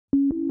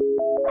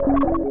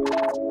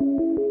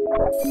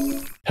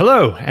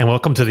Hello, and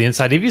welcome to the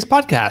Inside EVs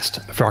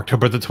podcast for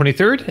October the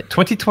 23rd,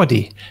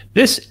 2020.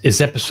 This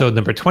is episode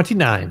number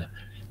 29.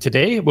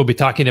 Today, we'll be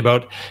talking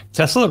about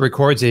Tesla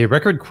records a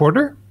record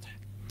quarter,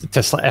 the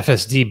Tesla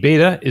FSD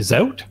beta is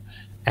out,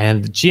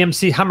 and the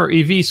GMC Hummer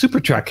EV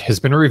Supertruck has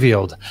been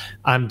revealed.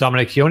 I'm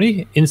Dominic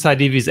Chioni, Inside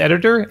EVs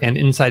editor and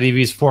Inside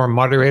EVs forum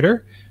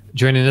moderator.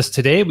 Joining us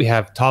today, we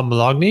have Tom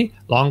Moloughney,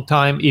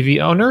 longtime EV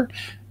owner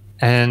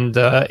and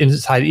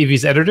Inside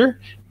EVs editor.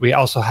 We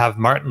also have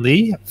Martin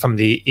Lee from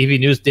the EV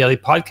News Daily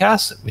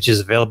podcast, which is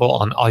available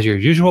on all your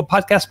usual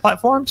podcast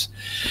platforms.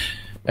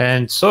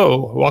 And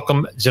so,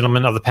 welcome,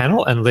 gentlemen of the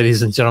panel and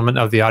ladies and gentlemen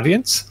of the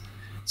audience.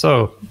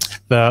 So,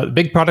 the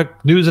big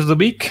product news of the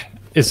week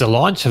is the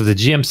launch of the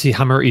GMC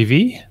Hummer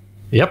EV.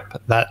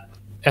 Yep, that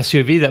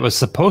SUV that was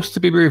supposed to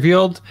be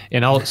revealed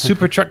in all its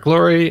Supertruck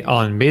glory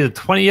on May the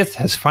 20th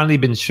has finally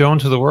been shown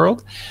to the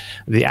world.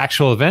 The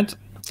actual event,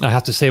 I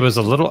have to say, was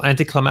a little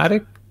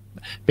anticlimactic.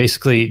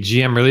 Basically,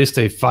 GM released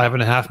a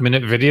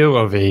 5.5-minute video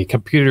of a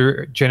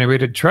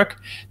computer-generated truck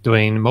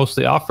doing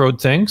mostly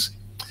off-road things.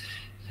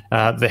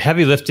 The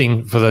heavy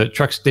lifting for the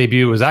truck's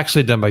debut was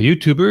actually done by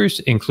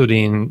YouTubers,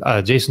 including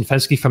Jason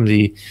Fenske from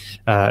the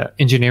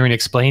Engineering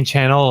Explained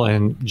channel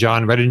and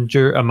John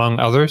Redinger, among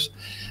others.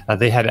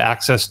 They had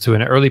access to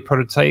an early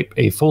prototype,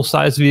 a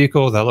full-size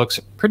vehicle that looks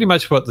pretty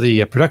much what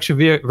the production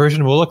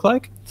version will look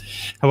like.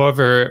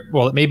 However,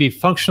 while it may be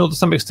functional to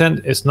some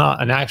extent, it's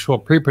not an actual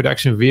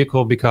pre-production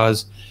vehicle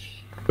because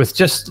with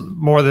just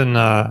more than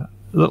a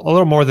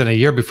little more than a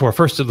year before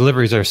first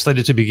deliveries are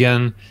slated to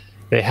begin,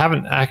 they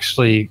haven't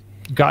actually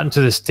gotten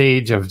to the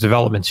stage of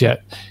development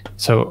yet.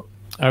 So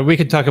we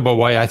can talk about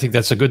why I think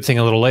that's a good thing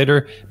a little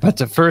later. But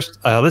first,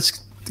 let's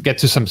get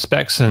to some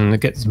specs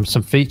and get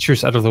some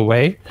features out of the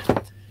way.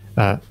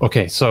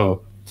 Okay,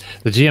 so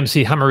the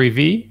GMC Hummer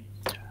EV,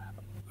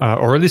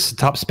 or at least the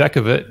top spec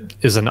of it,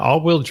 is an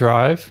all-wheel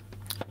drive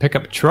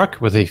pickup truck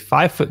with a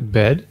 5-foot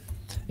bed,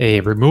 a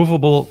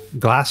removable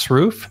glass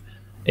roof,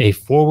 a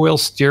 4-wheel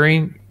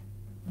steering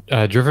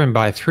driven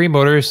by 3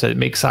 motors that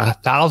makes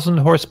 1,000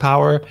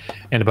 horsepower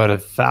and about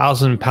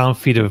 1,000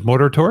 pound-feet of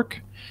motor torque.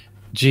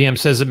 GM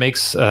says it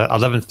makes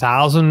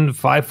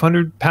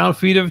 11,500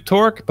 pound-feet of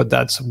torque, but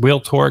that's wheel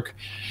torque,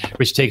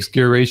 which takes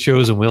gear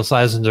ratios and wheel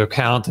size into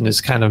account and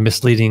is kind of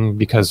misleading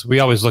because we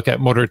always look at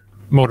motor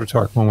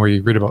torque when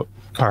we read about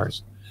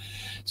cars.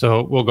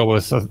 So we'll go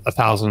with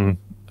 1,000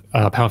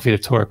 pound-feet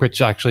of torque,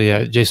 which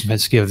actually Jason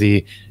Fenske of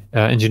the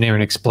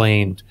Engineering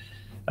Explained,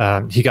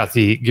 he got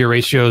the gear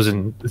ratios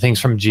and things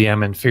from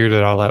GM and figured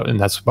it all out, and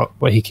that's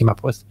what he came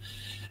up with.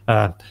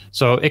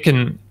 So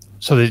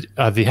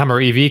the Hummer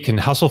EV can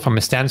hustle from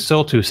a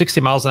standstill to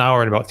 60 miles an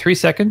hour in about 3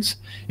 seconds.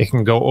 It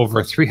can go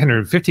over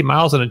 350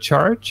 miles on a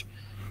charge.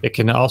 It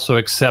can also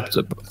accept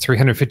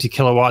 350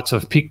 kilowatts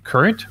of peak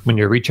current when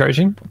you're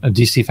recharging,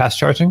 DC fast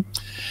charging.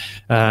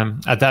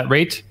 At that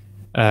rate,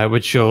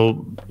 which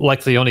you'll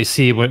likely only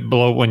see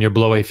when you're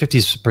below a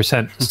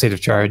 50% state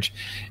of charge,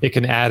 it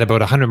can add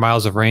about 100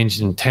 miles of range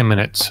in 10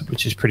 minutes,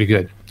 which is pretty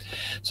good.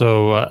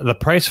 So the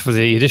price for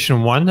the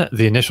Edition 1,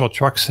 the initial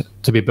trucks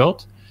to be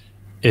built,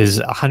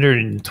 is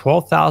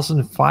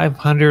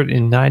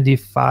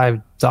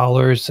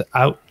 $112,595.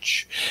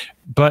 Ouch.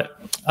 But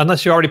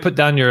unless you already put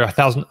down your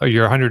 $1,000 or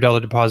your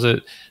 $100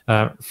 deposit,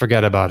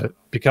 forget about it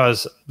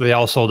because they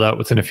all sold out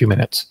within a few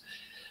minutes.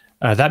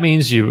 That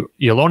means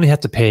you'll only have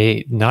to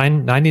pay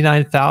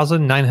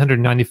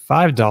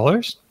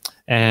 $99,995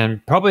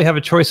 and probably have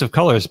a choice of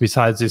colors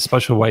besides the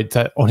special white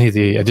that only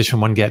the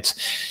Edition 1 gets.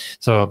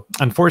 So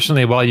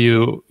unfortunately, while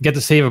you get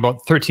to save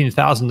about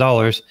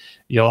 $13,000,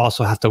 you'll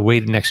also have to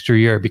wait an extra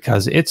year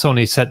because it's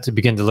only set to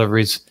begin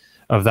deliveries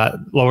of that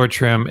lower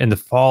trim in the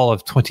fall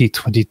of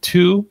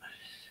 2022.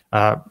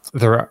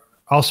 There are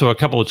also a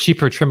couple of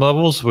cheaper trim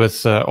levels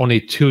with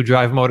only 2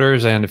 drive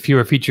motors and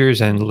fewer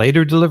features and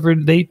later delivery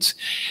dates.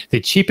 The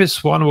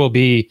cheapest one will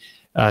be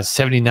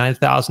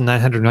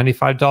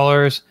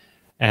 $79,995,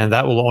 and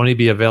that will only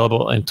be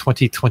available in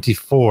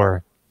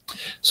 2024.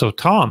 So,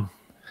 Tom,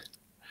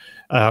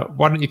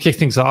 why don't you kick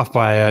things off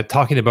by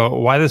talking about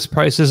why this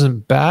price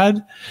isn't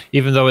bad,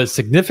 even though it's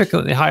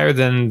significantly higher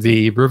than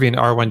the Rivian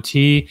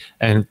R1T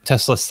and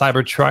Tesla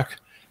Cybertruck,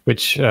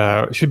 which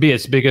should be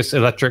its biggest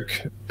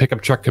electric pickup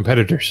truck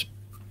competitors.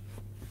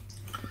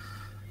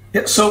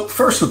 Yeah, so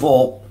first of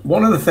all,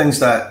 one of the things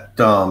that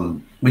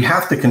we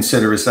have to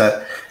consider is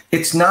that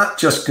it's not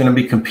just going to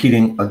be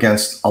competing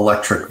against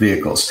electric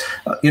vehicles.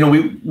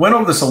 We went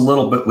over this a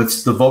little bit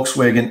with the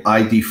Volkswagen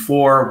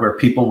ID4, where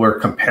people were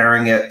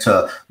comparing it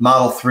to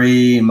Model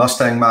 3,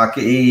 Mustang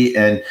Mach-E.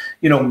 And,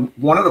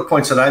 one of the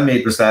points that I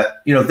made was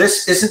that,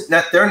 this isn't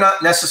that they're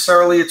not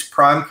necessarily its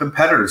prime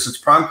competitors. Its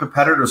prime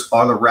competitors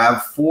are the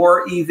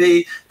RAV4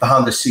 EV, the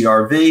Honda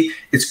CR-V.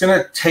 It's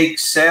going to take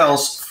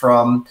sales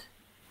from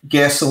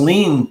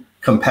gasoline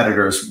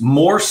competitors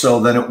more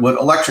so than it would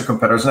electric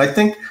competitors. And I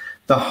think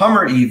the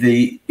Hummer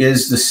EV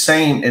is the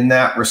same in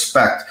that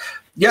respect.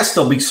 Yes,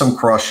 there'll be some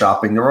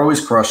cross-shopping. They're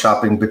always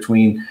cross-shopping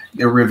between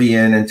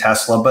Rivian and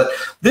Tesla, but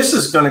this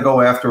is going to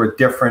go after a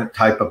different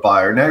type of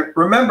buyer. Now,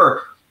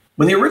 remember,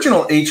 when the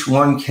original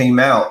H1 came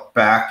out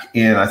back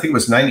in, I think it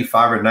was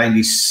 95 or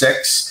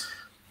 96,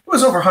 it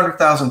was over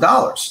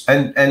 $100,000.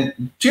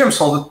 And GM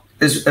sold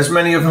as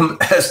many of them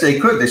as they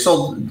could. They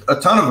sold a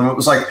ton of them. It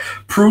was like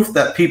proof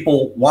that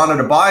people wanted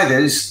to buy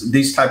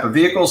these type of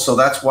vehicles, so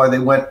that's why they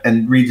went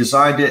and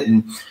redesigned it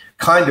and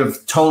kind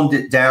of toned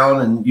it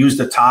down and used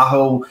a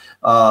Tahoe,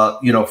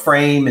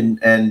 frame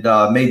and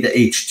made the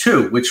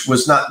H2, which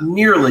was not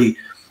nearly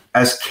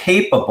as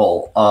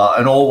capable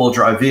an all-wheel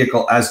drive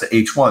vehicle as the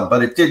H1,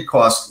 but it did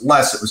cost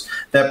less.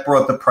 That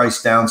brought the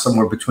price down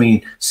somewhere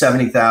between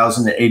 $70,000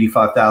 and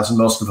 $85,000.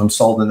 Most of them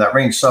sold in that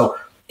range. So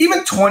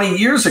even 20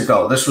 years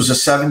ago, this was a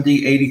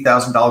 $70,000,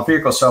 $80,000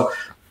 vehicle. So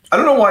I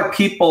don't know why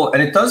people,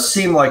 and it does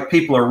seem like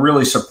people are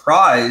really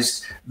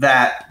surprised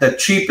that the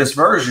cheapest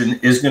version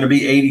is going to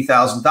be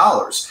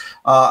 $80,000.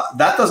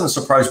 That doesn't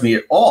surprise me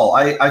at all.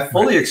 I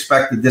fully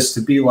expected this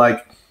to be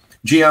like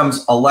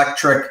GM's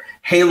electric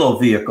halo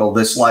vehicle,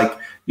 this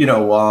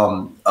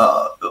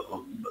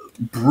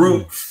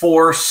brute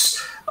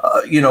force,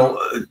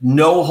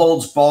 no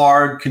holds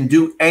barred, can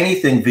do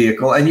anything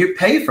vehicle, and you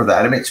pay for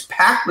that. I mean, it's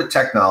packed with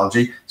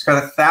technology. It's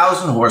got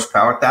 1,000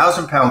 horsepower,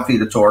 1,000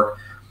 pound-feet of torque.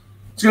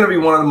 It's going to be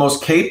one of the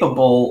most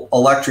capable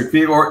electric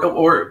vehicle,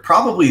 or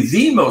probably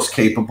the most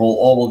capable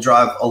all-wheel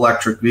drive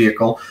electric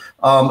vehicle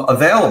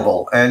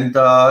available, and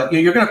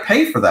you're going to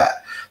pay for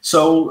that.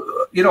 So,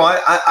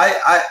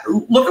 I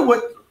look at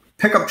what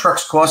pickup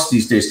trucks cost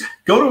these days.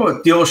 Go to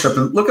a dealership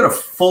and look at a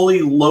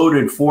fully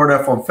loaded Ford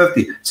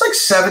F-150. It's like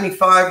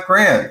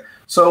 $75,000.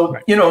 So,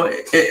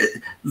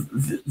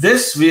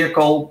 this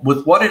vehicle,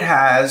 with what it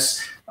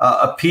has,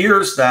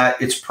 appears that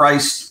it's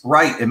priced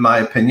right, in my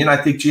opinion. I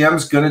think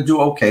GM's going to do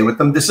okay with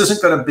them. This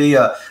isn't going to be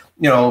a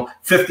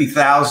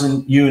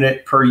 50,000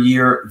 unit per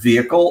year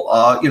vehicle.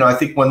 I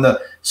think when the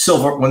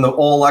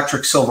all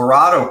electric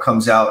Silverado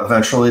comes out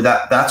eventually,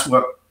 that's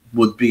what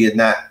would be in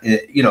that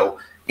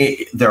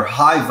their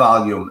high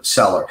volume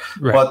seller.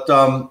 Right. But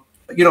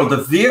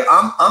the vehicle,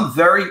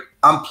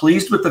 I'm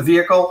pleased with the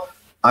vehicle.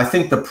 I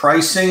think the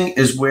pricing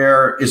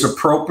is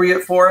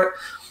appropriate for it.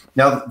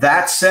 Now,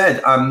 that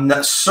said, I'm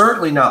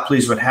certainly not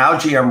pleased with how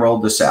GM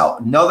rolled this out.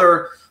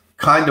 Another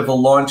kind of a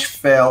launch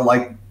fail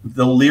like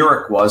the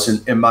Lyriq was,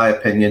 in my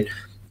opinion.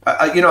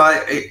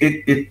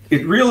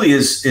 It really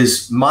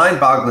is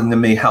mind-boggling to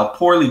me how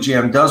poorly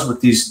GM does with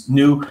these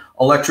new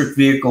electric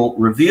vehicle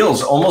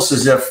reveals, almost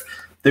as if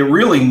they're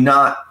really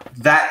not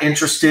that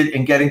interested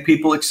in getting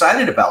people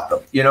excited about them,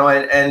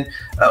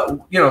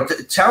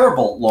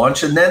 terrible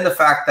launch. And then the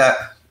fact that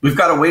we've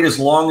got to wait as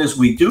long as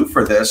we do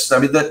for this. I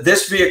mean,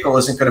 this vehicle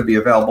isn't going to be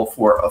available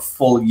for a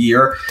full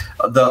year.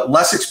 The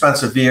less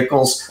expensive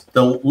vehicles,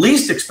 the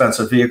least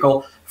expensive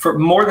vehicle, for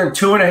more than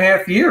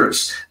 2.5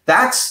 years.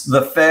 That's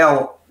the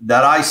fail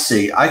that I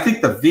see. I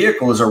think the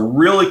vehicle is a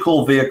really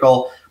cool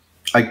vehicle.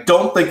 I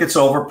don't think it's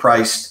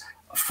overpriced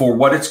for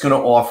what it's going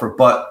to offer,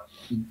 but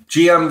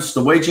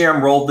the way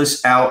GM rolled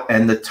this out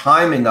and the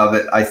timing of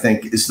it, I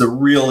think, is the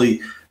really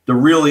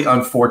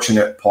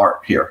unfortunate part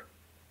here.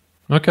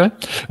 Okay.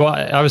 Well,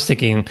 I was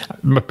thinking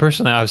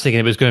personally,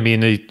 it was going to be in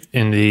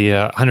the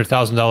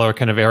 $100,000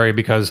 kind of area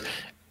because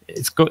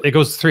it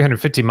goes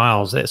 350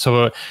 miles.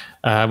 So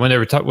when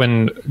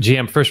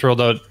GM first rolled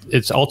out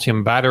its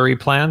Ultium battery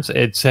plans,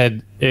 it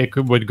said it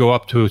would go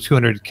up to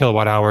 200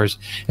 kilowatt hours,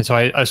 and so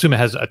I assume it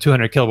has a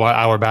 200 kilowatt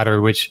hour battery,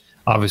 which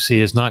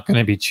obviously is not going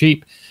to be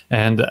cheap.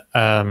 And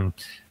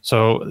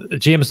so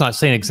GM is not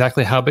saying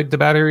exactly how big the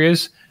battery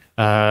is.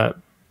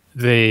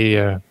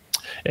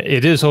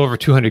 It is over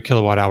 200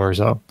 kilowatt hours,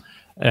 though,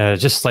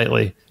 just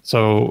slightly.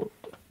 So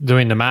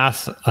doing the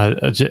math,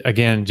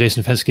 again,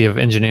 Jason Fensky of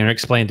Engineering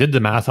Explained did the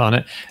math on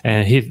it,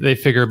 and they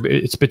figure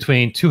it's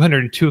between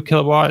 202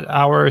 kilowatt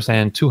hours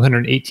and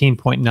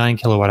 218.9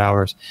 kilowatt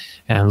hours.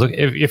 And look,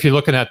 if you're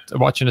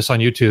watching this on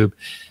YouTube,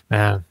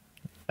 man,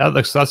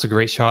 that's a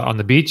great shot on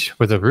the beach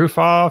with the roof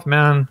off.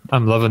 Man,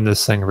 I'm loving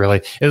this thing.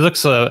 Really, it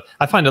looks. I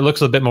find it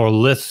looks a bit more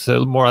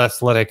more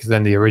athletic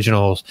than the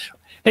originals.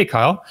 Hey,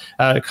 Kyle.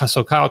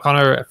 So Kyle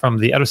Connor from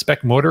the Out of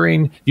Spec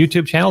Motoring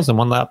YouTube channels and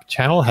One Lap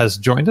channel has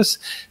joined us.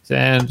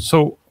 And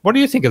so, what do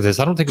you think of this?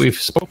 I don't think we've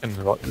spoken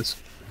about this.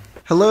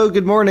 Hello,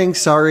 good morning.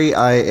 Sorry,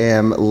 I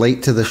am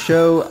late to the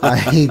show.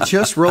 I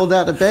just rolled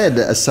out of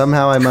bed.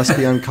 Somehow I must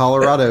be on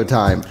Colorado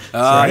time.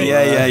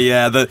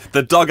 Yeah.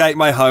 The dog ate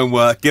my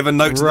homework. Give a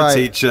note to the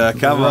teacher.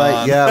 Come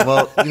on. Yeah,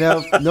 well,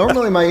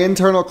 normally my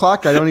internal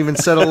clock, I don't even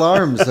set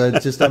alarms. I'm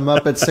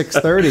up at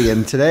 6:30,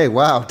 and today,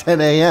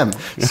 10 a.m.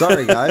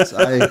 Sorry, guys.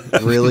 I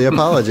really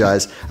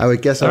apologize. I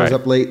would guess I was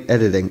up late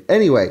editing.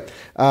 Anyway,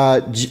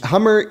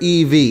 Hummer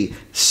EV.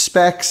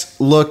 Specs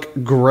look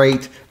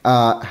great.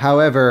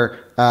 However,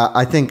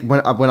 I think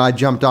when I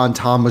jumped on,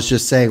 Tom was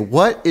just saying,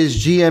 what is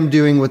GM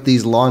doing with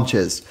these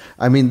launches?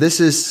 I mean, this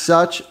is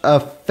such a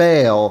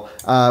fail.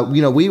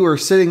 We were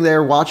sitting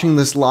there watching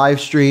this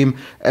live stream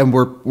and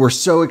we're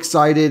so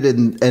excited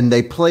and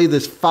they play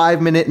this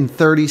 5 minute and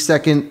 30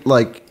 second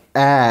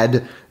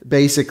ad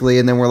basically,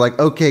 and then we're like,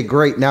 okay,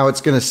 great, now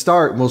it's going to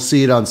start, and we'll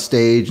see it on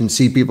stage and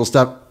see people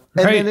stuff,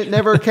 and then it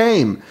never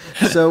came.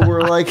 So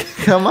we're like,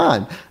 come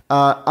on.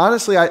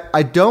 Honestly,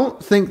 I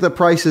don't think the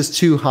price is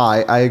too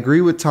high. I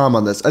agree with Tom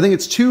on this. I think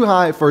it's too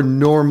high for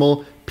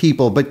normal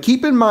people, but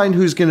keep in mind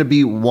who's going to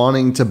be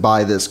wanting to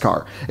buy this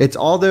car. It's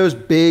all those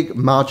big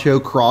macho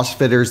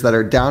CrossFitters that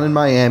are down in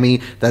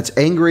Miami that's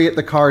angry at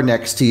the car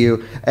next to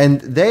you, and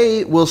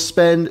they will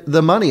spend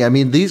the money. I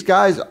mean, these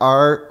guys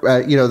are,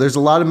 there's a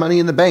lot of money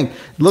in the bank.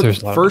 Look,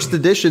 first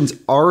edition's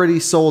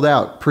already sold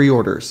out,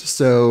 pre-orders.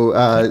 So,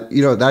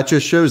 that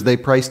just shows they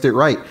priced it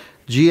right.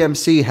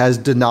 GMC has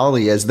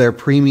Denali as their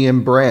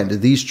premium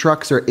brand. These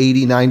trucks are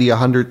 $80,000,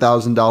 $90,000,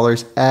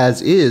 $100,000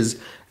 as is,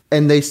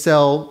 and they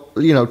sell,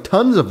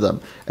 tons of them.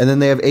 And then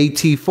they have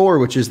AT4,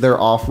 which is their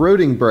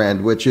off-roading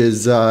brand, which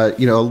is, a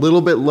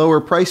little bit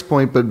lower price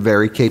point, but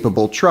very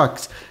capable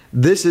trucks.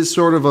 This is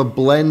sort of a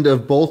blend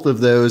of both of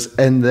those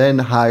and then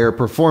higher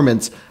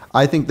performance.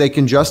 I think they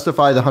can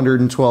justify the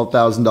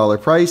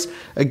 $112,000 price.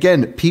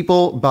 Again,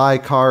 people buy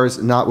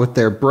cars not with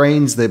their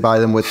brains, they buy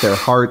them with their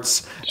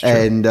hearts.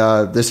 And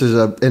this is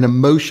an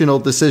emotional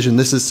decision.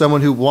 This is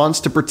someone who wants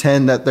to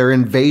pretend that they're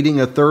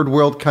invading a third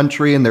world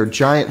country in their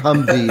giant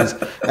Humvees,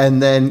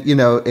 and then,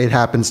 it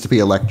happens to be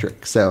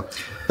electric. So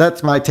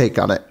that's my take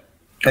on it.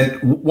 And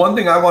one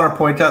thing I want to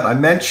point out, I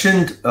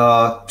mentioned 2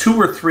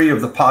 or 3 of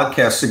the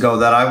podcasts ago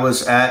that I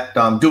was at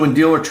doing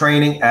dealer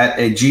training at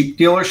a Jeep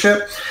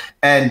dealership.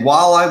 And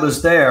while I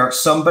was there,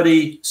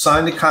 somebody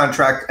signed a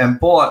contract and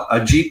bought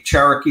a Jeep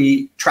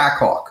Cherokee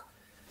Trackhawk.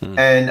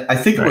 And I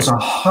think it was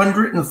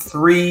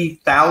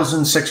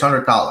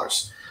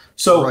 $103,600.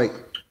 So,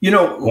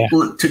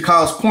 to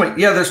Kyle's point,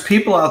 there's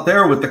people out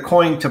there with the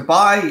coin to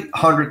buy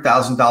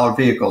 $100,000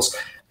 vehicles.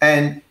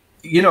 And,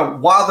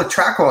 while the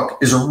Trackhawk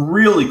is a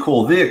really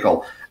cool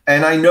vehicle,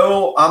 and I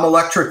know I'm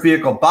electric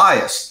vehicle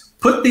biased,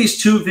 put these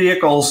 2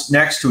 vehicles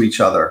next to each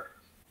other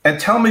and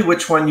tell me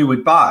which one you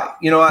would buy.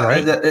 I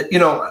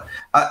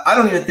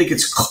don't even think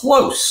it's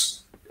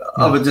close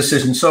of a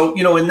decision. So,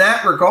 in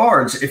that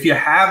regards, if you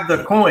have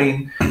the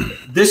coin,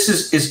 this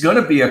is going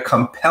to be a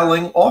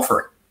compelling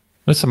offering.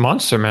 It's a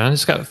monster, man.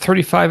 It's got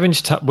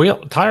 35-inch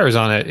tires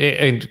on it,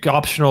 and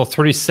optional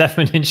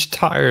 37-inch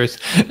tires.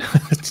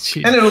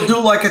 And it'll do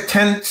like a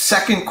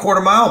 10-second quarter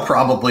mile,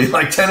 probably,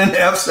 like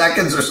 10.5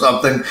 seconds or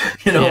something.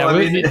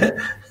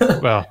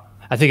 Well,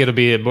 I think it'll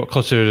be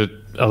closer to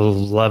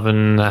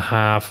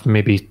 11.5,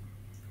 maybe.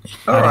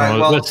 All right.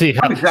 Well, let's see.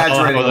 I'm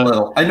exaggerating a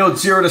little. I know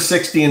it's 0 to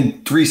 60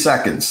 in 3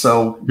 seconds.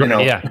 So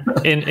Yeah.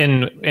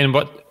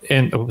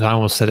 I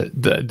almost said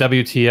it. The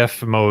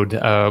WTF mode.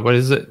 What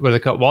is it? What is it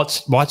called?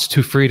 Watts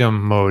to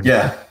Freedom mode.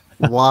 Yeah.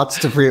 Watts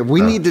to Freedom.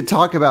 We need to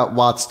talk about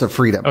Watts to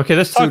Freedom. Okay,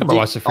 let's talk about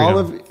Watts to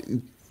Freedom.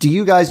 Do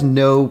you guys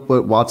know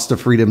what Watts to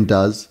Freedom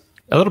does?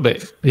 A little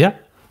bit. Yeah.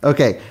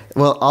 Okay.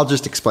 Well, I'll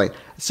just explain.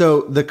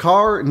 So the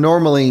car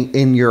normally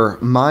in your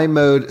My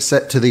mode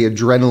set to the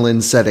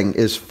adrenaline setting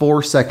is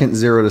 4 seconds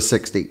 0 to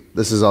 60.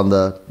 This is on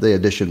the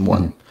edition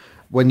 1.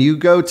 When you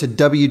go to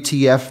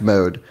WTF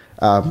mode,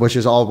 which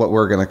is all what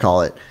we're going to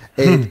call it,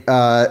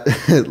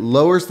 it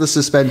lowers the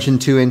suspension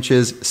 2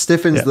 inches,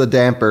 stiffens the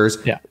dampers,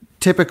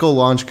 typical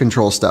launch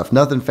control stuff,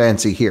 nothing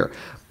fancy here.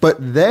 But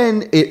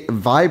then it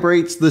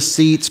vibrates the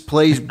seats,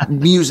 plays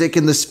music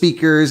in the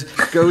speakers,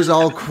 goes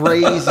all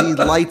crazy,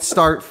 lights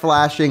start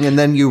flashing, and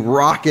then you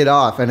rock it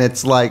off. And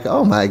it's like,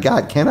 oh my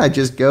God, can I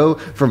just go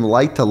from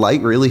light to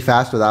light really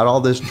fast without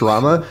all this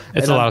drama?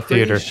 It's a lot of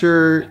theater.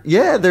 Sure.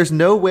 Yeah, there's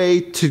no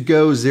way to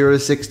go 0 to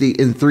 60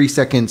 in 3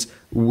 seconds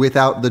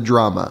without the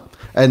drama.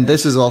 And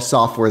this is all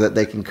software that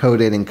they can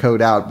code in and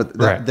code out,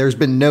 but there's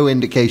been no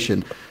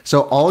indication.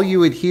 So all you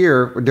would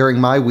hear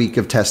during my week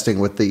of testing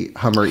with the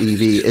Hummer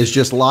EV is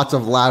just lots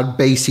of loud,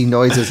 bassy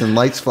noises and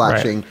lights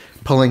flashing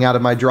pulling out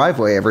of my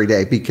driveway every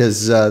day,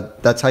 because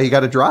that's how you got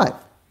to drive.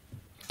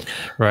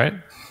 Right.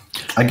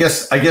 I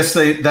guess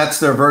that's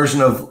their version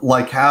of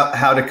like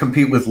how to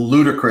compete with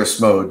ludicrous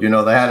mode. They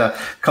had to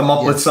come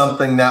up with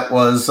something that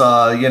was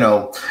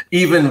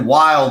even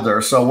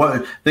wilder.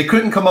 So they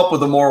couldn't come up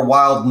with a more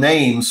wild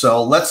name.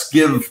 So let's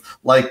give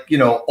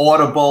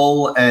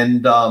audible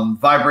and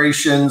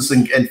vibrations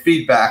and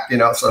feedback.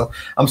 So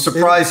I'm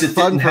surprised it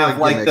didn't have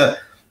like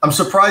I'm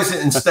surprised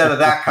that instead of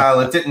that, Kyle,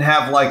 it didn't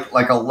have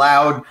like a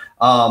loud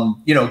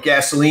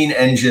gasoline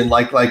engine,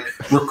 like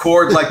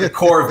record like a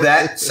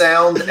Corvette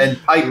sound and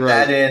pipe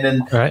that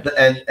in,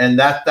 and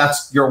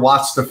that's your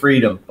Watts to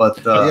Freedom.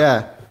 But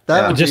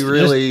that would be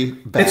really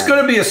bad. It's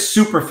going to be a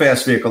super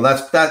fast vehicle.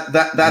 That's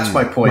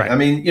my point. Right. I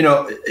mean, it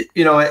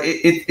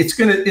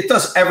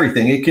does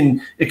everything. It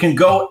can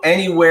go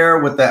anywhere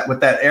with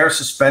that air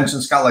suspension.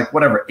 It's got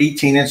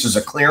 18 inches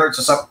of clearance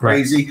or something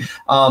crazy.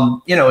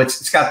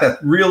 It's got that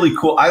really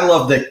cool. I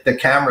love the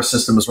camera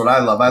system is what I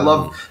love. I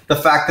love the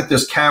fact that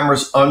there's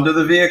cameras under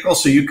the vehicle,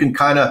 so you can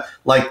kind of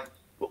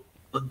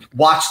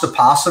watch the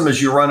possum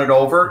as you run it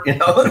over, and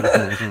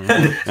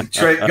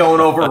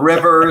going over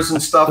rivers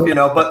and stuff,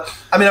 But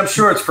I mean, I'm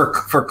sure it's for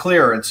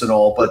clearance and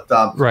all, but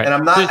right. And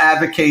I'm not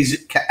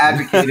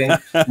advocating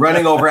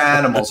running over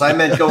animals. I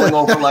meant going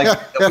over like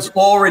it was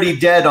already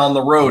dead on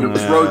the road. It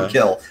was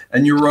roadkill,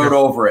 and you rode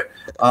over it.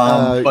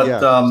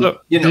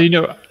 Do you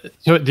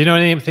know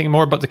anything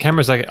more about the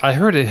cameras? Like I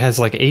heard it has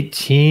like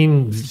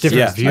 18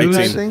 different views.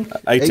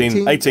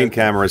 18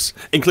 cameras,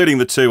 including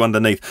the 2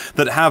 underneath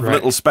that have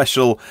little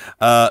special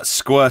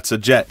squirter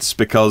jets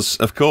because,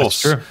 of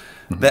course,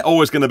 they're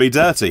always going to be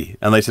dirty.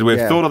 And they said, we've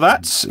thought of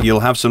that. You'll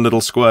have some little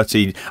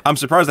squirty. I'm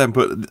surprised they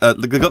haven't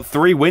put. They've got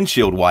 3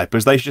 windshield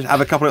wipers. They should have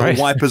a couple of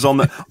little wipers on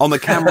the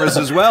cameras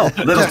as well.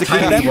 Little to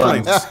keep them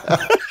clean.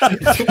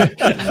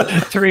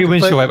 3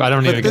 windshield wipers. I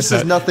don't even. This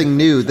is nothing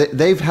new.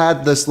 They've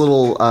had this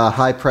little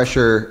high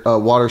pressure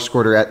water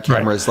squirter at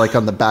cameras, like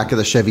on the back of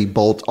the Chevy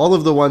Bolt. All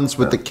of the ones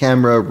with the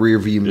camera rear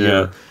view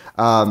mirror.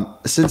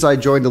 Since I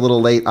joined a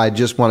little late, I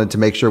just wanted to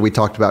make sure we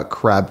talked about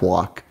crab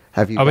walk.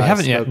 Have you? We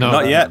haven't yet. No,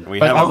 not yet. We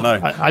haven't. No.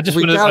 I just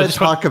we got to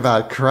talk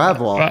about crab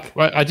walk.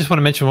 I just want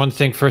to mention one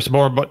thing first,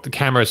 more about the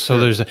cameras. So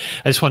I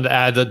just wanted to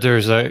add that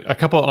there's a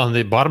couple on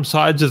the bottom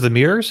sides of the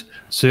mirrors.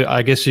 So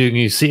I guess you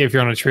can see if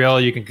you're on a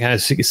trail, you can kind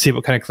of see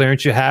what kind of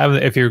clearance you have.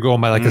 If you're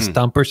going by like a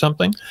stump or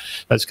something,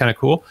 that's kind of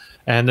cool.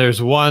 And there's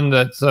one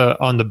that's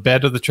on the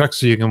bed of the truck,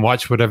 so you can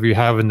watch whatever you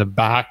have in the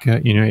back.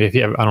 If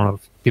you have, I don't know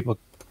if people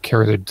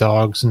carry their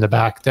dogs in the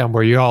back down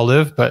where you all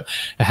live, but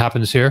it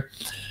happens here.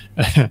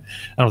 I'm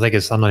not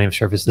even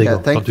sure if it's legal.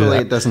 Yeah, thankfully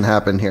it doesn't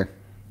happen here.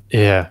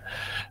 Yeah.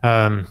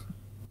 But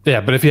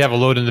if you have a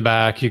load in the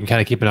back, you can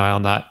kind of keep an eye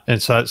on that.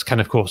 And so that's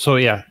kind of cool. So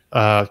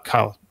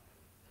Kyle.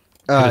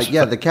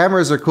 The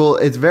cameras are cool.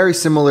 It's very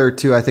similar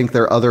to, I think,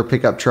 their other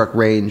pickup truck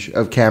range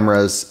of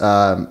cameras.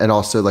 And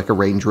also like a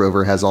Range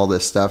Rover has all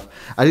this stuff.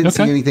 I didn't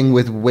see anything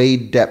with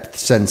wade depth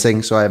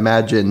sensing, so I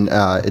imagine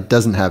it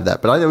doesn't have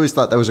that. But I always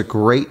thought that was a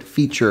great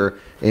feature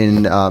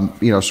in,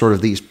 sort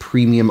of these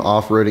premium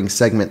off-roading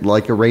segment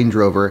like a Range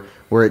Rover,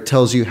 where it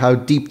tells you how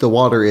deep the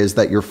water is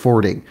that you're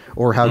fording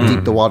or how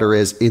deep the water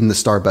is in the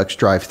Starbucks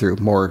drive-thru,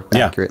 more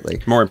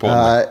accurately. More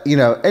importantly.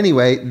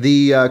 Anyway,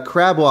 the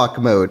crab walk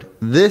mode,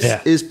 this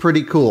is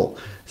pretty cool.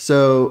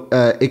 So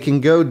it can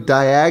go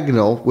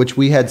diagonal, which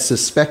we had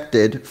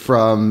suspected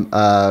from,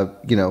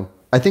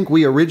 I think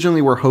we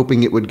originally were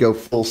hoping it would go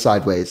full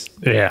sideways.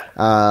 Yeah.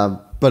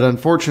 But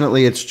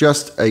unfortunately, it's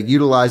just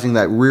utilizing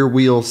that rear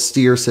wheel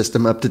steer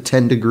system up to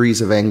 10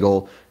 degrees of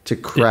angle to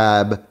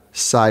crab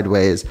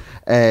sideways.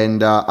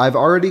 And I've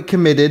already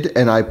committed,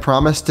 and I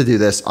promise to do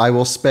this. I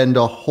will spend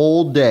a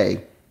whole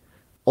day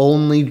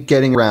only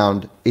getting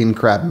around in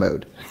crab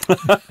mode.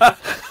 It's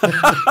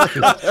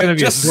going to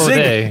be a slow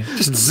day.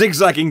 Just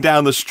zigzagging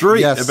down the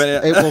street. Yes,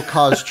 it will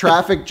cause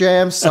traffic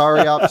jams.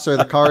 Sorry, officer,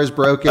 the car is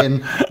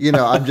broken.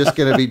 I'm just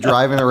going to be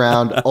driving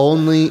around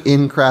only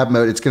in crab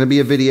mode. It's going to be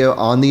a video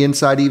on the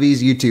Inside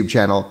EV's YouTube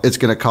channel. It's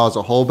going to cause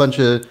a whole bunch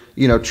of,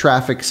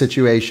 traffic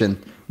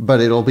situation, but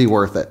it'll be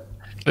worth it.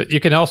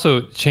 You can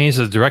also change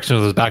the direction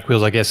of those back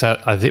wheels, I guess,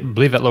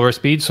 believe at lower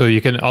speed. So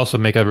you can also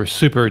make a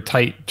super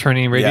tight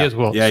turning radius.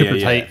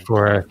 Tight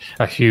for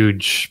a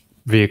huge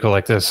vehicle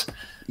like this.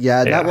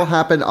 Yeah, that will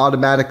happen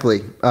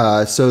automatically.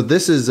 So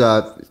this is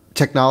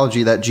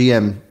technology that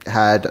GM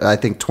had, I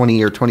think,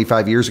 20 or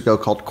 25 years ago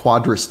called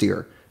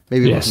Quadra-Steer.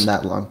 Maybe it wasn't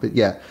that long, but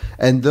yeah.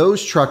 And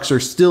those trucks are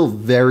still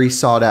very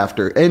sought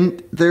after.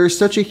 And there's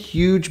such a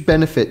huge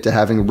benefit to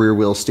having rear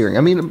wheel steering.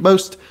 I mean,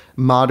 most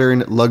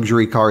modern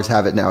luxury cars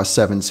have it now, a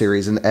 7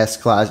 Series and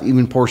S-Class.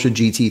 Even Porsche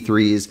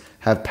GT3s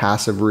have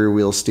passive rear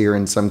wheel steer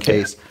in some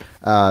case.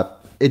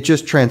 It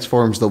just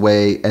transforms the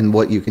way and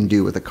what you can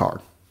do with a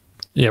car.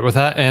 Yeah, with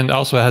that, and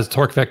also it has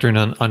torque vectoring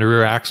on the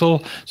rear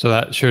axle, so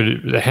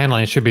the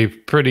handling should be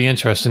pretty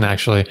interesting,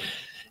 actually.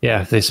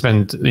 Yeah, they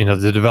spend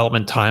the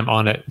development time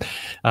on it.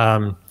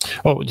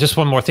 Just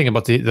one more thing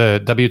about the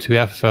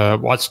W2F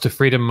watts to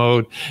freedom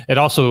mode. It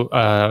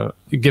also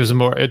gives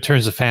more. It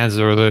turns the fans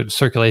or the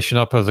circulation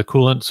up of the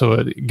coolant, so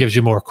it gives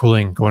you more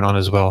cooling going on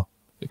as well.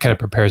 It kind of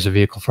prepares the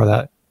vehicle for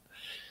that.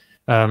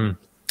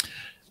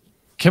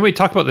 Can we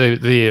talk about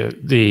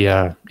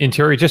the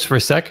interior just for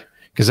a sec?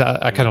 Because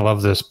I kind of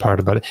love this part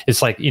about it.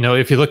 It's like,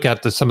 if you look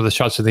at some of the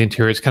shots of the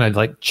interior, it's kind of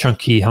like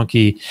chunky,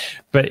 hunky.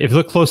 But if you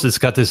look close, it's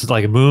got this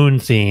like moon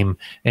theme,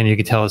 and you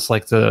can tell it's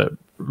like the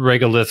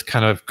regolith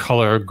kind of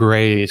color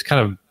gray. It's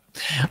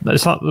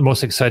not the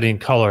most exciting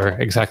color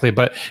exactly,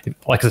 but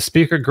like the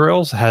speaker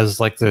grills has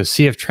like the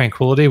Sea of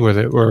Tranquility where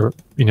they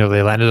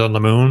landed on the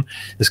moon.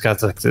 It's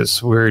got like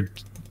this weird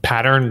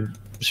pattern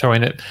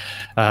showing it.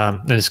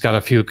 And it's got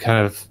a few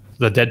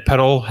the dead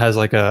pedal has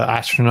like a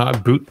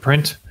astronaut boot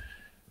print.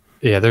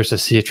 Yeah, there's a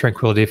Sea of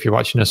Tranquility if you're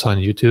watching this on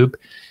YouTube.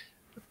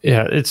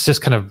 Yeah, it's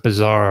just kind of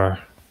bizarre.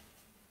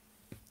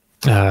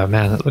 Man,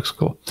 that looks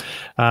cool.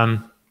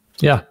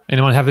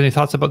 Anyone have any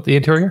thoughts about the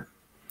interior?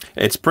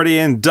 It's pretty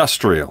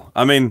industrial.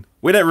 I mean,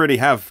 we don't really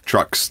have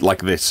trucks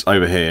like this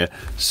over here,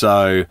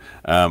 so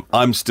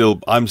I'm still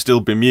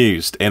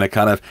bemused in a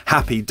kind of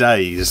happy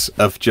daze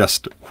of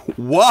just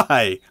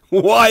why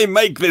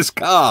make this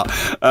car?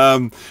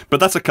 But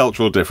that's a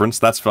cultural difference.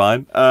 That's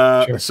fine.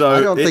 Sure. So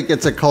I don't think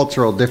it's a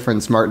cultural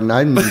difference, Martin.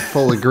 I'm in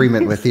full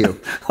agreement with you.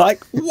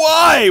 Like,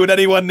 why would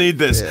anyone need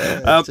this?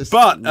 Yeah,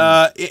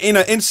 but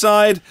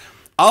inside,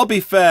 I'll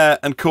be fair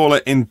and call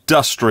it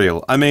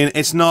industrial. I mean,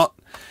 it's not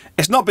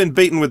been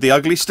beaten with the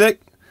ugly stick.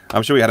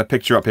 I'm sure we had a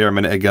picture up here a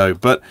minute ago,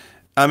 but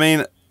I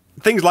mean,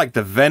 things like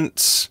the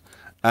vents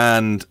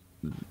and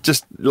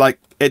just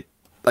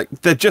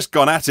they've just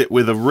gone at it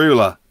with a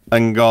ruler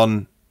and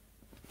gone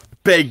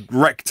big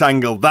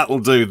rectangle. That'll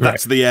do.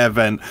 That's the air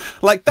vent.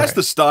 Like that's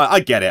the style.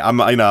 I get it.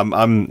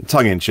 I'm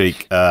tongue in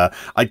cheek.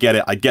 I get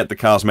it. I get the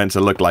car's meant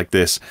to look like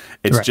this.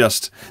 It's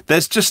just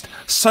there's just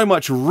so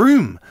much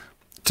room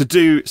to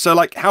do. So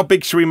like, how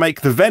big should we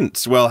make the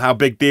vents? Well, how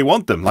big do you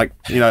want them? Like,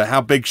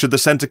 how big should the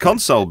center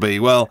console be?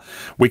 Well,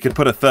 we could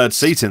put a third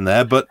seat in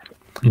there, but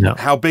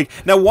how big?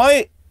 Now,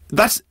 why?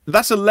 That's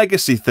a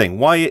legacy thing.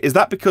 Why is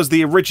that? Because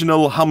the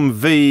original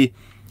Humvee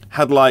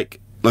had like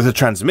the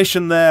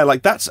transmission there.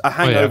 Like that's a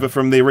hangover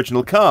from the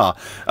original car,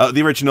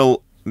 the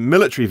original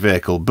military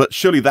vehicle. But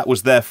surely that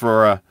was there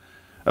for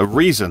a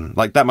reason.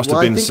 Like that must have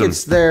been. I think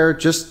it's there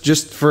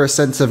just for a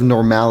sense of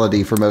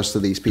normality for most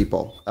of these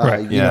people.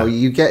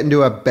 You get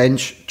into a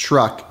bench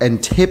truck,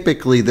 and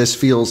typically this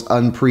feels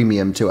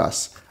unpremium to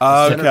us.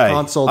 Center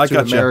console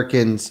to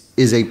Americans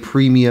is a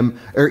premium.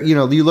 Or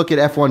you look at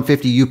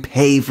F-150, you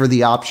pay for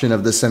the option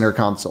of the center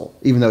console,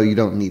 even though you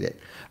don't need it.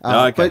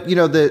 But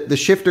the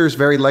shifter is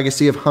very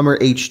legacy of Hummer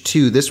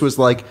H2. This was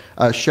like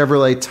a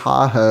Chevrolet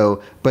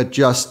Tahoe, but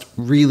just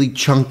really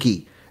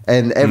chunky.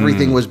 And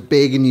everything was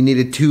big, and you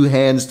needed two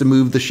hands to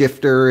move the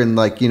shifter, and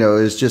it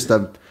was just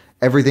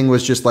everything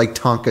was just like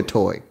Tonka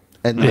toy.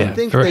 And I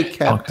think they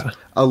kept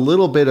a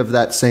little bit of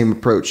that same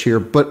approach here,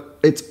 but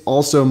it's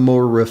also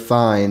more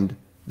refined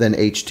than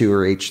H2 or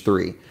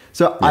H3.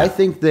 So I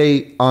think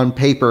they, on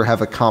paper,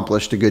 have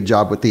accomplished a good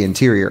job with the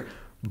interior,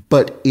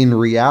 but in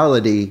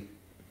reality,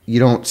 you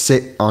don't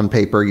sit on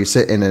paper. You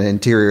sit in an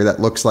interior that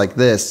looks like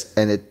this,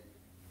 and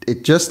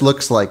it just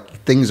looks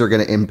like things are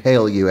going to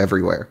impale you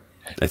everywhere.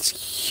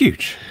 It's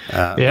huge.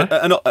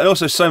 And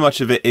also so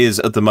much of it is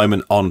at the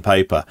moment on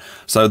paper.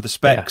 So the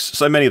specs,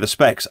 so many of the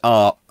specs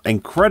are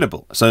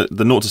incredible. So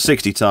the 0 to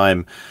 60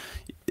 time,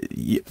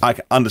 I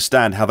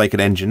understand how they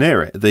could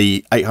engineer it.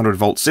 The 800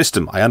 volt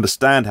system, I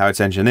understand how it's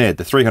engineered.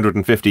 The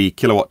 350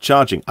 kilowatt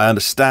charging, I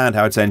understand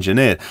how it's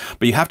engineered.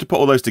 But you have to put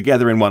all those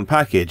together in one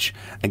package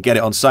and get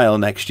it on sale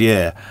next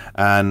year.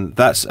 And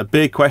that's a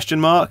big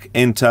question mark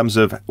in terms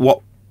of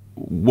what,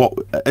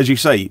 as you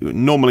say,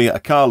 normally at a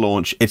car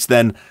launch, it's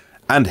then,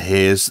 and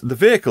here's the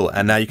vehicle,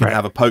 and now you can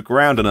have a poke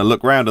around and a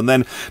look around, and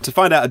then to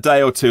find out a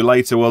day or two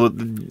later, well,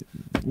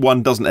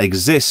 one doesn't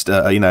exist.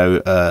 A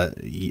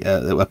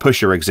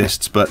pusher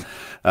exists, but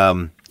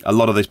a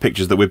lot of those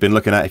pictures that we've been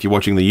looking at, if you're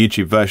watching the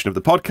YouTube version of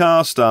the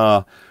podcast,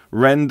 are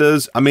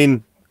renders. I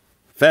mean,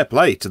 fair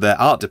play to their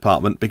art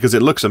department because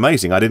it looks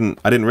amazing. I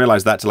didn't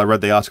realize that till I read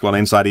the article on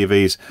Inside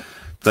EVs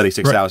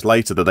 36 hours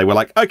later, that they were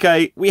like,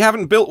 okay, we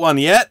haven't built one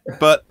yet,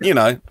 but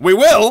we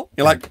will.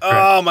 You're like,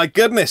 oh my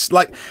goodness,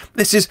 like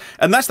this is,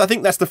 and I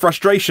think that's the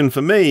frustration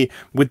for me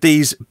with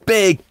these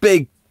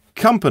big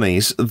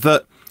companies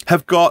that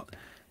have got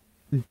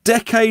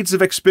decades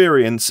of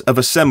experience of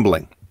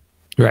assembling.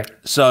 Right.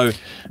 So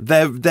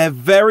they're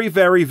very,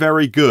 very,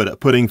 very good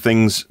at putting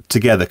things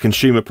together,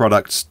 consumer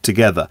products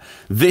together.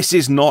 This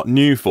is not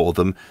new for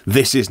them.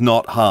 This is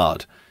not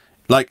hard.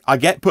 Like, I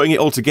get putting it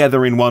all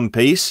together in one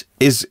piece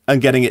and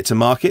getting it to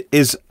market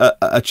is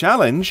a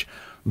challenge,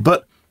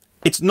 but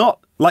it's not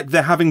like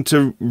they're having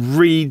to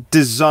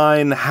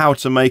redesign how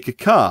to make a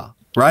car,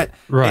 right?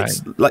 Right.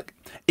 It's like,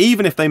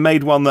 even if they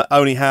made one that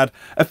only had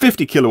a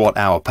 50 kilowatt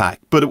hour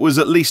pack, but it was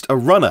at least a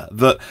runner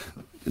that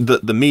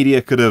the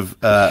media could have,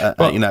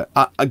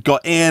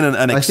 got in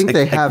and I think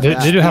they have. They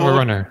do have a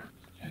runner.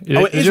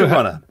 It is a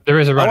runner. There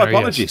is a runner. Oh,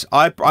 apologies.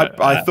 Yes.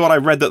 I thought I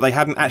read that they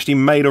hadn't actually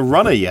made a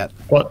runner yet.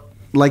 What?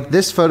 Like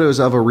this photo is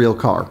of a real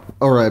car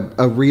or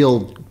a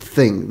real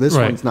thing. This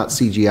one's not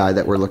CGI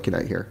that we're looking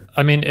at here.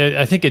 I mean,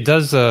 I think it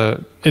does. I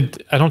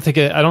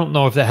don't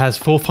know if it has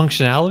full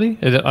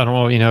functionality. I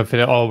don't know, if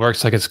it all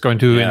works like it's going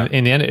to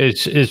in the end.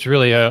 It's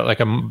really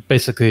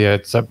basically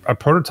it's a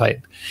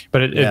prototype.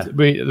 But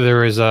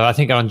there is I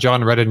think on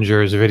John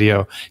Redinger's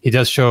video, he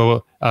does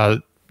show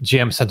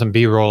GM sent him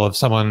B-roll of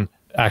someone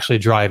actually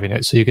driving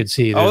it, so you could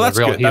see there's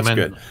a real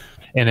human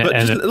in it,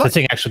 and the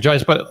thing actually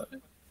drives. But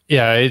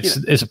yeah,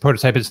 it's a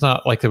prototype. It's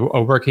not like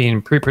a working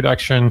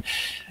pre-production,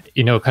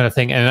 kind of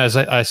thing. And as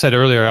I said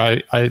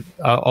earlier,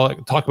 I'll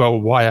talk about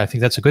why I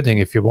think that's a good thing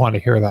if you want to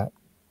hear that.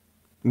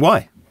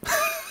 Why?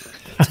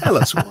 Tell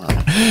us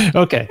why.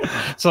 Okay.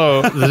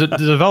 So the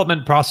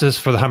development process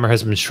for the Hummer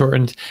has been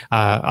shortened.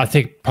 I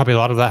think probably a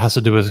lot of that has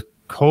to do with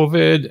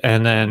COVID.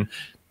 And then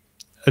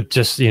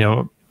just,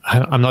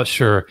 I'm not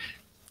sure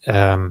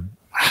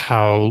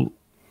how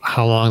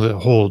how long the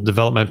whole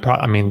development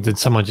I mean, did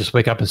someone just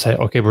wake up and say,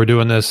 okay, we're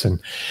doing this?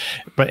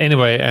 But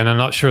anyway, and I'm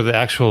not sure the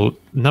actual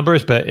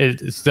numbers, but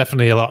it's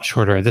definitely a lot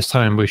shorter. This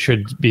time we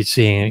should be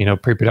seeing,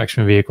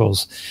 pre-production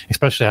vehicles,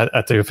 especially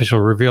at the official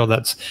reveal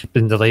that's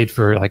been delayed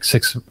for like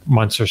 6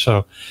 months or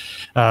so.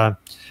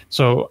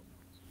 So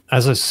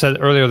as I said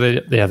earlier,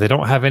 they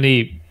don't have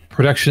any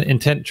production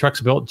intent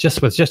trucks built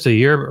just a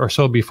year or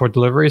so before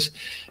deliveries.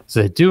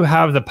 So they do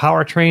have the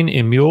powertrain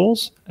in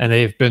mules, and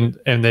they've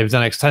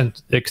done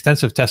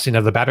extensive testing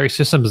of the battery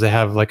systems. They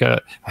have like a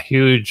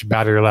huge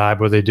battery lab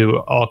where they do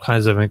all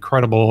kinds of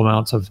incredible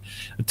amounts of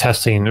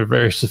testing. They're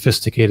very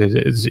sophisticated.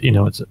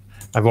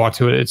 I've walked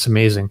through it. It's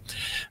amazing.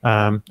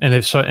 And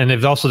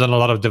they've also done a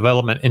lot of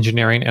development,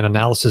 engineering, and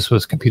analysis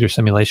with computer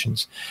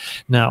simulations.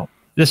 Now,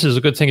 this is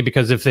a good thing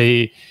because if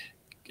they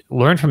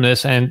learn from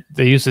this and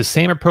they use the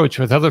same approach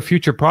with other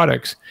future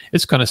products,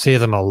 it's going to save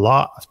them a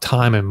lot of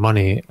time and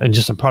money and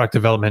just in product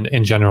development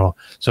in general.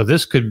 So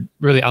this could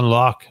really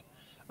unlock,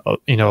 a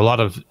lot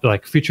of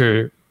like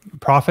future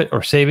profit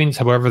or savings,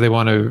 however they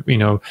want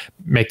to,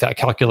 make that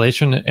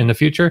calculation in the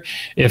future.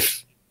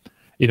 If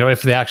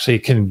they actually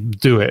can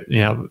do it,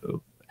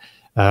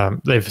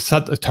 they've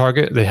set the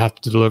target. They have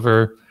to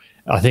deliver,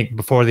 I think,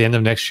 before the end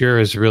of next year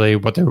is really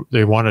what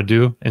they want to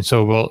do. And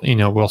so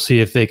we'll see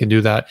if they can do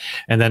that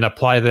and then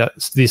apply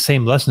these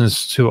same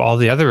lessons to all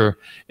the other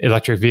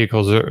electric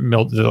vehicles,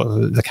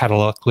 the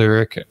Cadillac,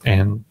 Lyriq,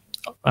 and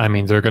I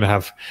mean, they're going to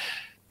have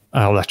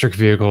electric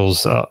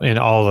vehicles in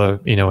all the,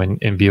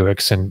 in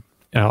Buicks and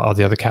all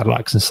the other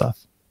Cadillacs and stuff.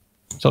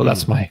 So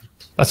that's my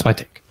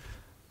take.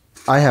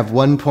 I have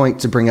one point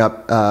to bring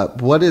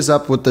up. What is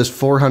up with this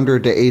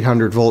 400 to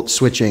 800 volt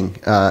switching?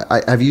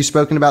 Have you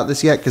spoken about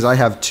this yet? Because I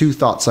have two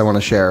thoughts I want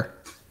to share.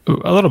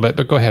 A little bit,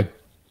 but go ahead.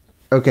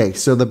 Okay,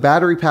 so the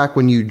battery pack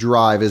when you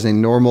drive is a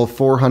normal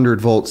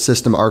 400 volt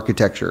system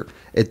architecture.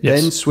 It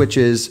then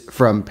switches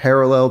from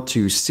parallel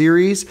to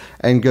series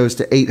and goes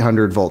to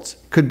 800 volts.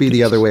 Could be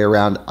the other way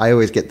around. I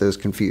always get those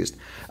confused.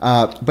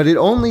 But it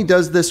only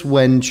does this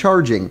when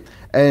charging.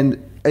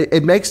 And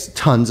it makes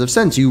tons of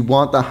sense. You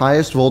want the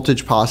highest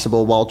voltage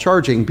possible while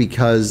charging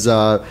because,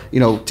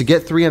 to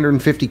get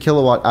 350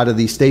 kilowatt out of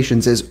these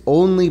stations is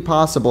only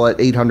possible at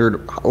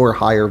 800 or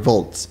higher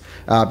volts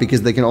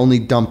because they can only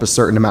dump a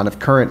certain amount of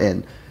current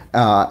in.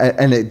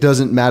 And it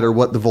doesn't matter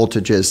what the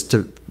voltage is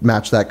to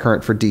match that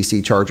current for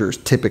DC chargers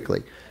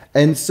typically.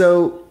 And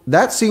so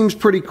that seems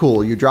pretty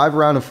cool. You drive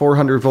around a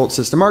 400 volt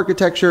system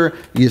architecture,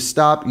 you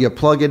stop, you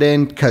plug it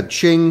in,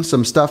 ka-ching,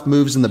 some stuff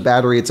moves in the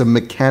battery. It's a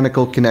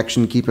mechanical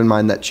connection, keep in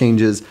mind, that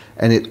changes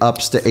and it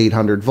ups to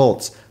 800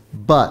 volts.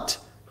 But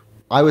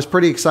I was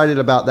pretty excited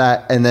about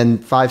that. And then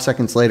 5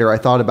 seconds later, I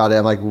thought about it.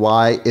 I'm like,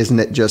 why isn't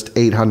it just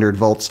 800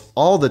 volts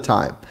all the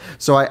time?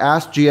 So I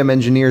asked GM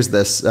engineers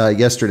this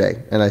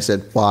yesterday and I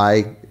said,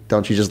 why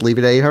don't you just leave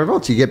it at 800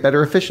 volts? You get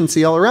better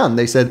efficiency all around.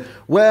 They said,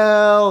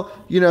 well,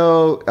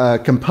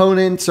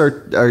 components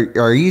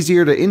are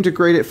easier to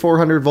integrate at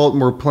 400 volt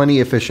and we're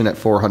plenty efficient at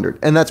 400.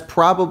 And that's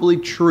probably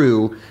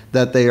true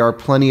that they are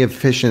plenty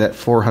efficient at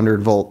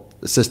 400 volt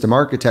system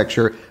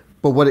architecture.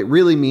 But what it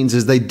really means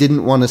is they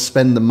didn't want to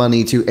spend the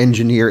money to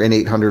engineer an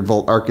 800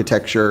 volt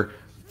architecture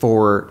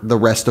for the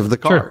rest of the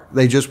car. Sure.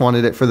 They just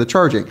wanted it for the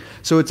charging.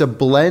 So it's a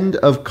blend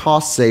of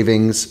cost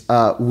savings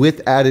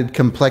with added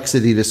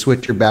complexity to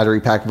switch your battery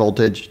pack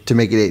voltage to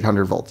make it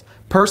 800 volts.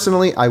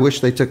 Personally, I wish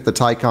they took the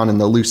Taycan and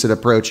the Lucid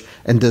approach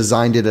and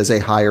designed it as a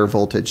higher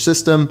voltage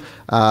system,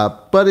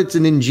 but it's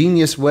an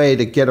ingenious way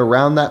to get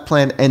around that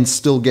plan and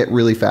still get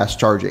really fast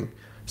charging.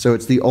 So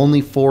it's the only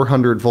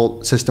 400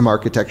 volt system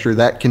architecture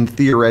that can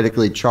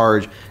theoretically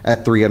charge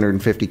at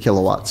 350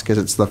 kilowatts because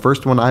it's the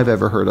first one I've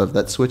ever heard of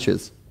that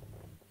switches.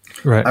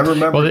 Right. I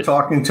remember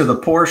talking to the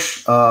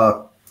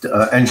Porsche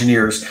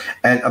engineers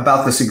and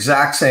about this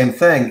exact same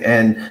thing,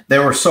 and they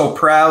were so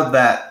proud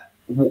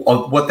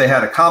of what they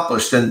had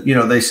accomplished. And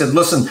they said,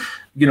 "Listen,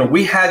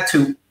 we had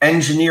to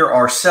engineer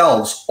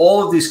ourselves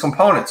all of these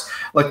components.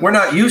 Like we're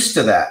not used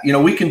to that.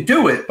 We can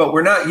do it, but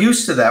we're not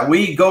used to that.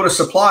 We go to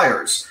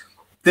suppliers."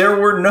 There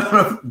were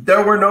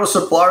no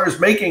suppliers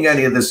making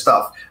any of this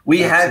stuff.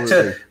 We had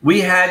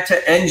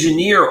to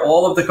engineer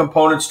all of the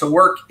components to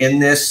work in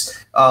this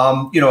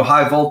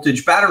high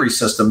voltage battery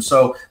system.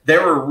 So they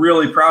were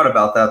really proud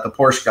about that. The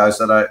Porsche guys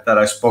that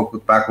I spoke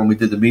with back when we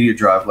did the media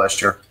drive last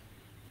year.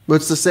 Well,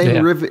 it's the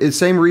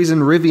same reason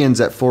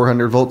Rivian's at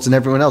 400 volts and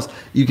everyone else.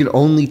 You can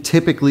only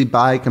typically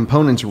buy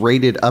components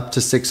rated up to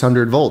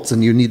 600 volts,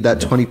 and you need that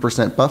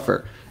 20%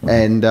 buffer.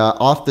 And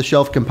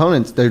off-the-shelf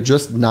components, they're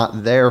just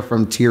not there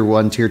from tier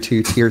 1, tier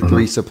 2, tier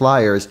 3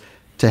 suppliers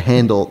to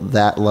handle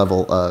that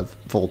level of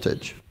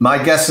voltage.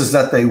 My guess is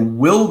that they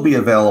will be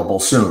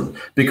available soon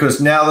because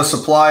now the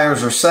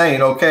suppliers are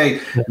saying, okay,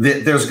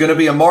 there's going to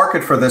be a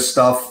market for this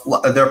stuff.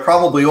 They're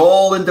probably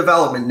all in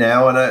development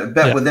now. And I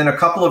bet within a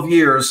couple of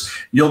years,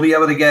 you'll be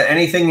able to get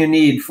anything you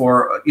need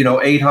for,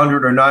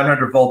 800 or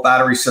 900 volt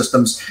battery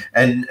systems.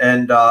 And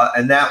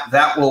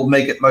that will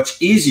make it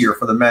much easier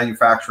for the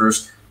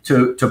manufacturers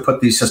to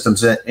put these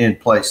systems in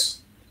place.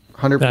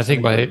 100%. I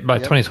think by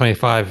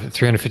 2025,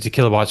 350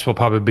 kilowatts will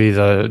probably be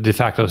the de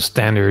facto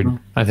standard,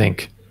 I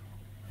think.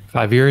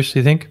 5 years,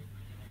 you think?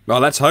 Well,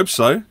 let's hope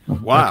so.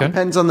 Wow. Okay.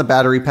 Depends on the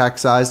battery pack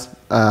size.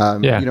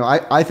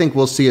 I think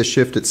we'll see a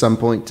shift at some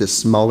point to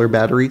smaller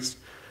batteries,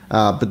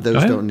 but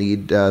those don't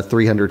need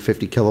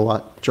 350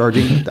 kilowatt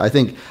charging. I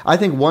think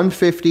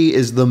 150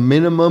 is the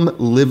minimum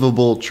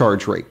livable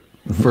charge rate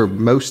for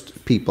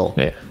most people.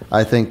 Yeah.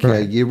 I think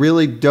you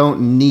really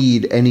don't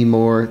need any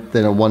more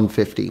than a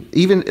 150.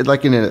 Even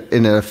like in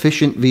an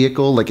efficient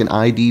vehicle, like an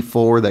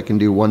ID4 that can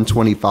do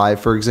 125,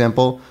 for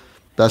example,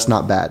 that's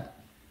not bad.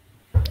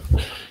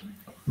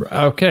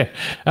 Okay.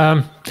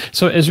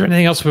 So is there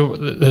anything else?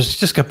 There's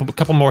just a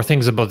couple more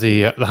things about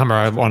the Hummer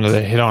I wanted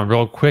to hit on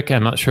real quick.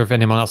 I'm not sure if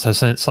anyone else has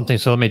something,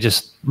 so let me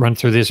just run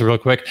through these real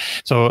quick.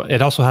 So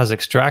it also has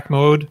extract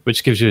mode,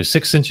 which gives you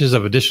 6 inches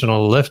of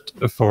additional lift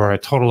for a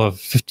total of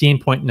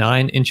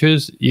 15.9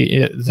 inches.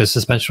 The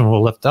suspension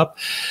will lift up.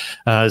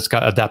 It's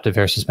got adaptive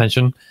air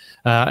suspension.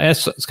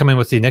 It's coming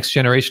with the next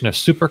generation of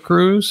Super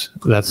Cruise.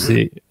 That's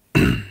the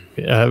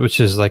which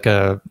is like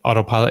a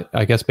autopilot,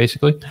 I guess,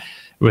 basically.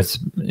 With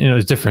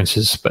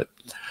differences, but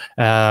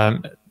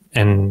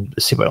and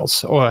let's see what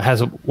else. Oh, it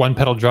has a one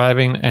pedal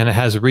driving, and it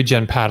has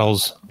regen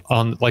paddles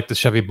on like the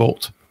Chevy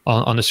Bolt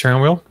on the steering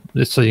wheel,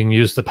 so you can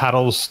use the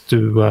paddles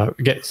to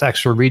get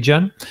extra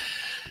regen.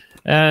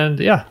 And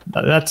yeah,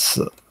 that's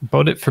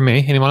about it for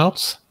me. Anyone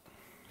else?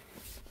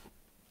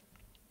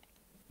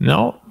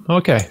 No?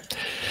 Okay.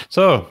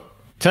 So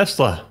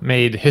Tesla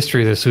made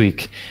history this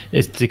week.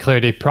 It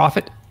declared a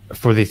profit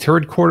for the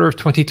third quarter of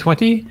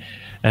 2020.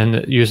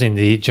 And using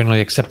the generally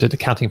accepted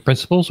accounting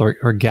principles, or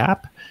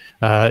GAAP,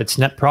 its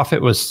net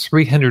profit was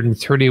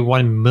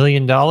 $331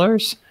 million,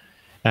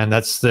 and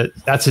that's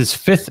its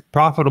fifth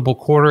profitable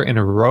quarter in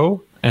a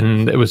row.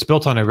 And it was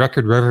built on a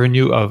record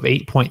revenue of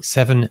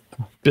 $8.7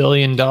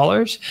 billion,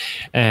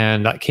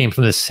 and that came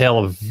from the sale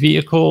of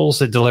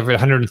vehicles. It delivered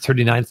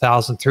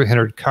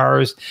 139,300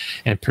 cars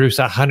and produced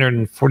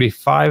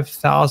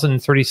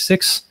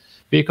 145,036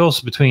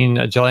 vehicles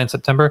between July and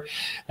September,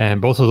 and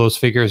both of those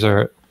figures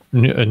are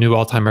a new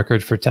all-time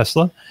record for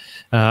Tesla.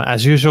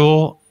 As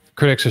usual,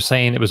 critics are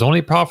saying it was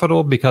only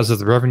profitable because of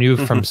the revenue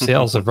from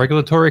sales of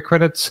regulatory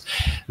credits.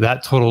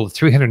 That totaled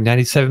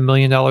 $397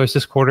 million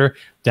this quarter,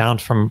 down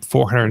from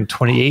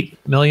 $428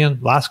 million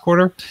last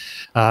quarter.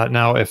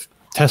 Now, if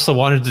Tesla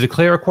wanted to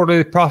declare a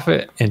quarterly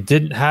profit and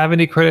didn't have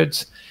any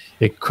credits,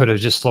 it could have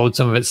just slowed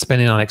some of its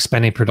spending on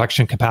expanding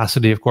production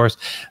capacity, of course,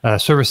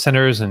 service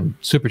centers and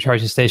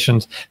supercharging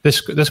stations.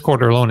 This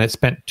quarter alone, it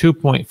spent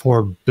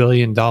 $2.4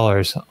 billion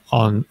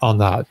on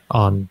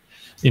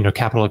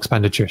capital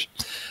expenditures.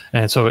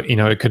 And so,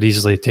 it could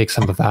easily take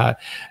some of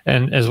that.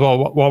 And as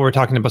well, while we're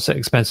talking about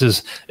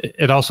expenses,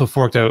 it also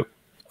forked out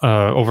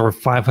over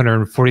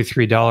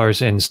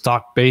 $543 in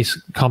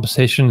stock-based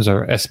compensations,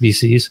 or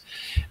SBCs,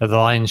 the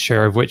lion's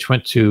share of which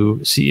went to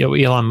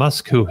CEO Elon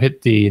Musk, who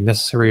hit the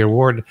necessary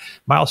award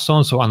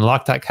milestones to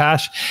unlock that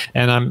cash.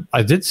 And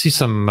I did see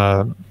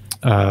some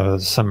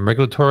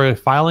regulatory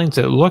filings.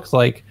 It looked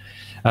like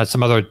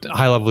some other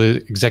high-level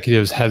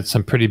executives had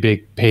some pretty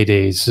big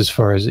paydays as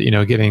far as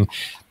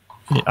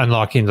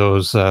unlocking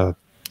those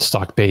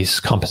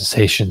stock-based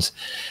compensations.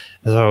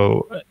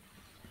 So,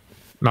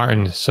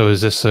 Martin, so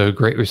is this a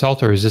great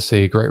result, or is this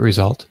a great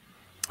result?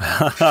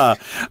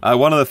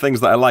 One of the things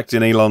that I liked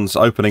in Elon's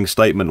opening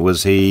statement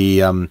was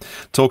he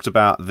talked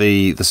about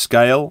the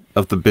scale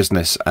of the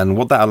business and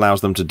what that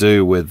allows them to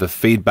do with the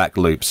feedback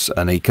loops,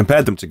 and he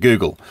compared them to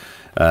Google.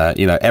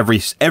 Every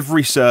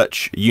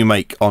search you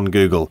make on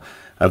Google,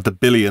 of the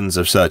billions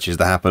of searches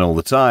that happen all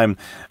the time,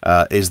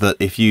 is that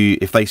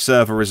if they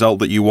serve a result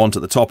that you want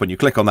at the top and you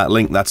click on that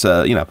link, that's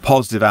a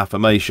positive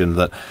affirmation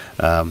that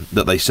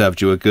they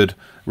served you a good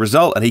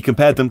result. And he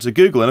compared them to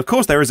Google. And of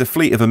course, there is a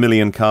fleet of 1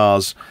 million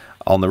cars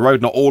on the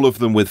road, not all of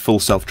them with full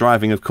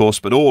self-driving, of course,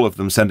 but all of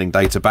them sending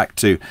data back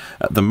to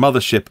the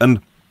mothership. And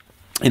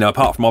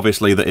apart from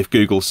obviously that if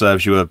Google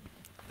serves you a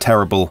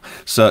terrible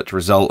search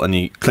result and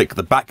you click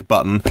the back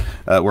button,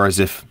 whereas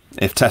if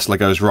Tesla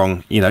goes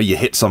wrong, you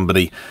hit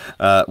somebody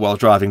while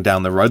driving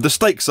down the road, the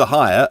stakes are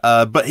higher,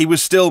 but he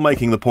was still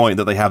making the point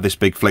that they have this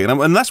big fleet.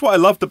 And that's what I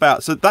loved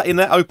about, so that in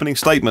that opening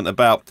statement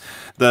about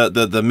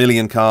the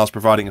million cars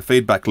providing a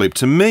feedback loop,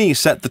 to me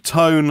set the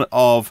tone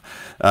of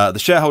the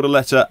shareholder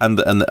letter and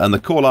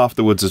the call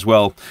afterwards as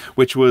well,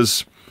 which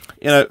was,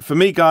 for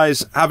me,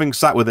 guys, having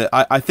sat with it,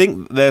 I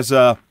think there's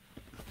a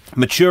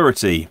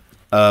maturity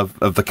of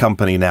the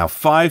company now.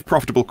 5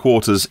 profitable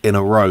quarters in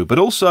a row, but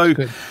also,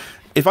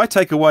 if I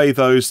take away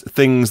those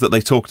things that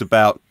they talked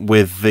about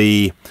with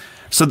the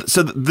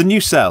new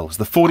cells,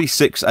 the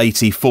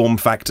 4680 form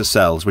factor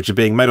cells, which are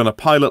being made on a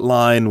pilot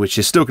line, which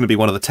is still going to be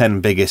one of the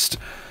 10 biggest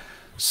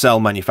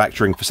cell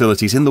manufacturing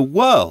facilities in the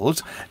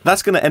world,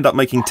 that's going to end up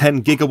making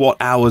 10 gigawatt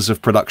hours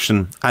of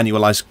production,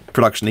 annualized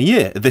production a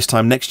year, this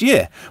time next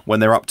year,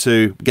 when they're up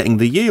to getting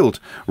the yield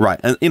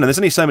right. And, there's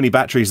only so many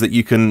batteries that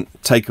you can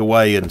take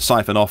away and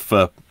siphon off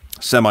for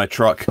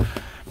semi-truck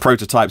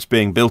prototypes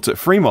being built at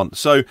Fremont.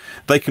 So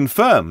they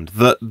confirmed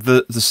that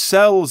the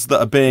cells that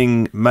are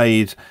being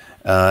made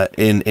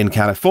in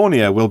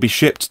California will be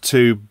shipped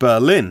to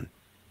Berlin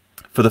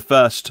for the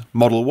first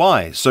Model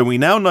Y. So we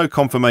now know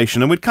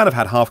confirmation, and we'd kind of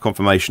had half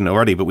confirmation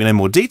already, but we know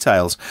more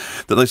details,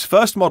 that those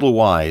first Model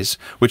Ys,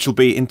 which will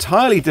be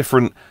entirely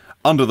different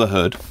under the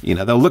hood,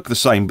 they'll look the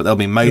same, but they'll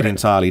be made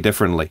entirely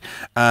differently,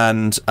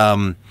 and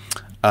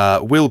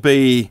will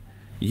be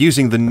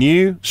using the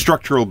new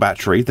structural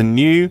battery, the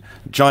new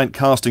giant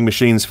casting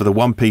machines for the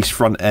one-piece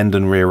front end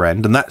and rear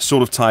end, and that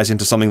sort of ties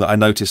into something that I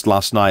noticed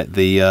last night.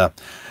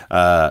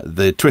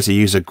 The Twitter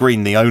user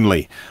Green the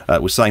Only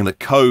was saying that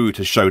code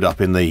has showed up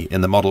in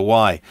the Model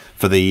Y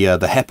for the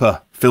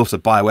HEPA filter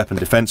bioweapon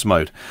defense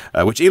mode,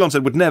 which Elon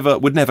said would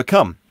never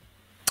come.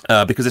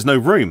 Because there's no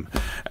room.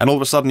 And all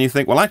of a sudden you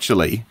think, well,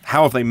 actually,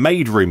 how have they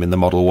made room in the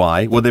Model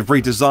Y? Well, they've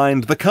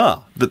redesigned the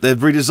car. They've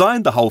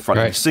redesigned the whole front,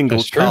 a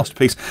single cast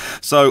piece.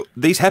 So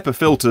these HEPA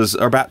filters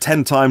are about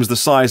 10 times the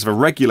size of a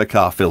regular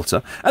car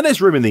filter, and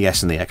there's room in the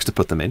S and the X to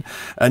put them in.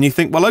 And you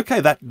think, well, okay,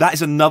 that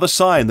is another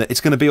sign that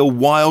it's going to be a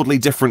wildly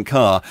different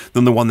car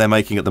than the one they're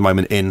making at the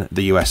moment in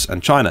the US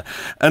and China.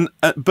 And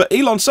but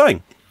Elon's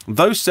saying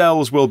those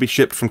cells will be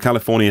shipped from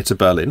California to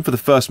Berlin for the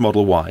first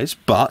Model Ys,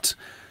 but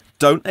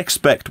don't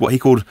expect what he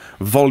called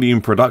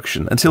volume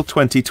production until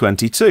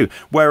 2022.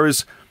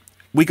 Whereas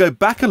we go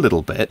back a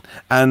little bit,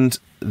 and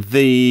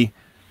the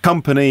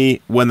company,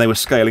 when they were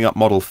scaling up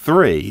Model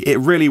 3, it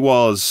really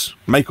was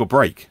make or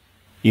break.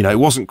 It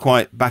wasn't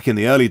quite back in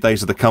the early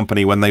days of the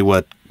company when they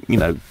were,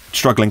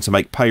 struggling to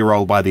make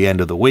payroll by the end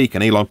of the week,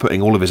 and Elon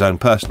putting all of his own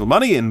personal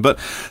money in, but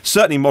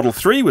certainly Model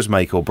 3 was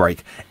make or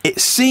break.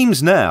 It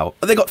seems now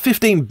they got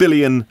 15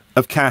 billion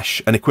of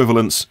cash and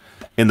equivalents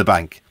in the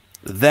bank.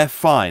 They're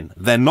fine.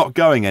 They're not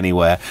going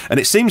anywhere. And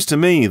it seems to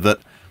me that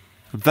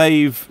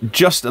they've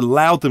just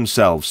allowed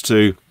themselves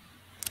to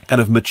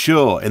kind of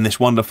mature in this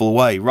wonderful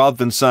way, rather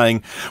than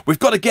saying, we've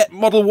got to get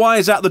Model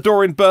Ys out the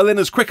door in Berlin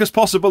as quick as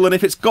possible, and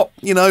if it's got,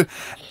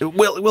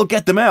 we'll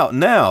get them out.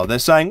 Now they're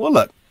saying, well,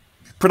 look,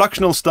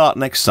 production will start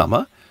next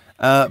summer,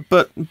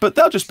 but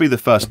they'll just be the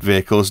first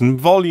vehicles, and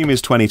volume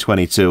is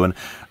 2022, and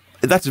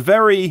that's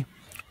very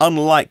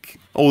unlike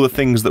all the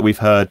things that we've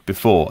heard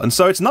before. And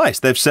so it's nice.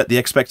 They've set the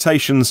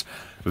expectations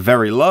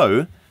very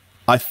low.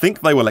 I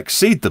think they will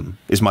exceed them,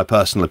 is my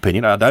personal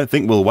opinion. I don't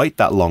think we'll wait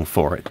that long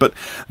for it. But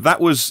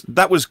that was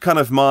kind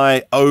of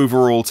my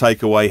overall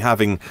takeaway,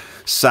 having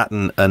sat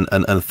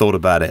and thought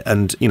about it.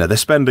 And, they're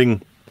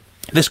spending,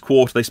 this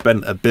quarter, they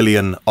spent $1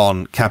 billion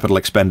on capital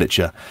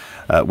expenditure,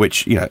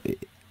 which,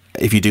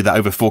 if you do that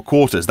over 4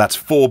 quarters, that's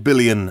 $4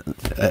 billion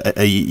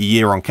a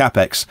year on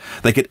capex.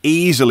 They could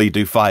easily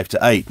do 5 to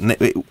 8,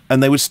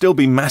 and they would still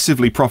be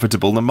massively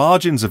profitable. The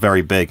margins are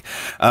very big.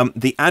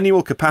 The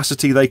annual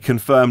capacity they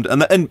confirmed,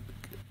 and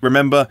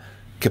remember,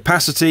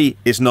 capacity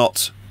is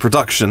not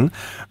production,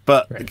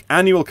 but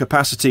annual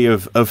capacity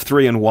of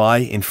 3 and Y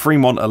in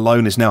Fremont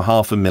alone is now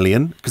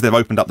 500,000 because they've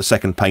opened up the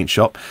second paint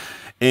shop.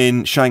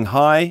 In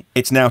Shanghai,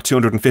 it's now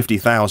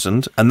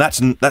 250,000, and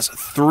that's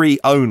 3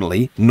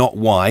 only, not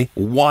Y.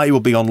 Y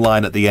will be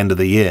online at the end of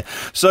the year.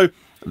 So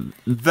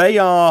they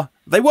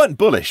weren't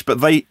bullish,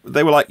 but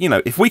they were like,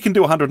 if we can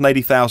do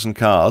 180,000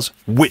 cars,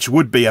 which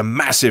would be a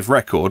massive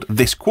record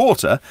this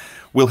quarter,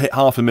 we'll hit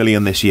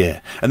 500,000 this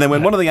year. And then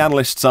when one of the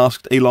analysts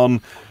asked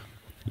Elon,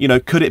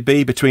 could it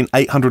be between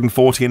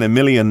 840 and 1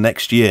 million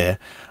next year?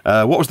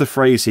 What was the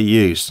phrase he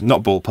used?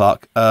 Not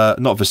ballpark,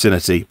 not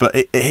vicinity, but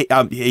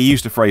he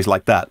used a phrase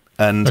like that.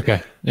 And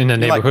in the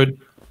neighborhood,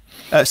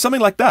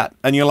 something like that.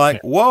 And you're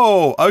like,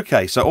 whoa,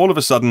 okay. So all of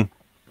a sudden,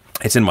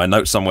 it's in my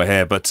notes somewhere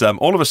here, but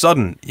all of a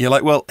sudden, you're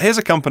like, well, here's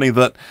a company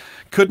that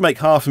could make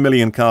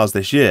 500,000 cars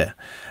this year.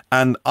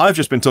 And I've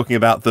just been talking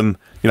about them,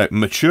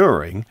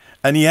 maturing.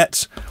 And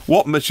yet,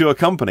 what mature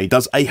company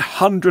does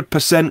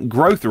 100%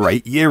 growth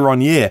rate year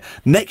on year?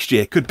 Next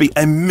year could be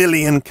 1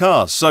 million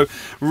cars. So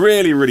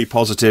really, really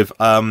positive.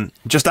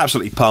 Just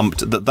absolutely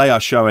pumped that they are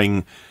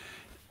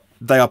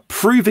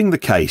proving the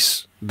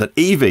case that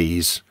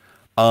EVs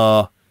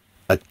are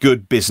a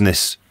good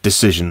business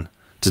decision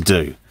to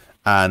do.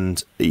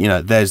 And,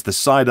 there's the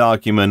side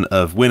argument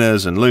of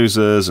winners and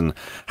losers and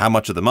how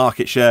much of the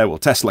market share will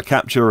Tesla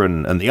capture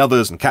and the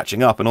others and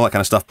catching up and all that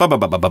kind of stuff.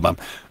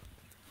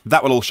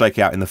 That will all shake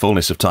out in the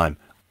fullness of time.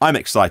 I'm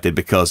excited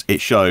because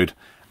it showed,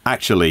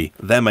 actually,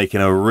 they're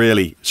making a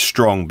really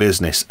strong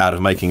business out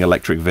of making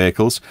electric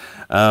vehicles.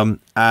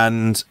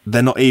 And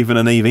they're not even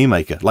an EV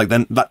maker. Like,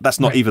 that's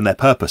not even their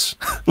purpose.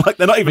 Like,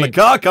 they're not even a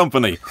car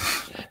company.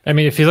 I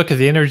mean, if you look at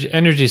the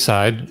energy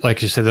side,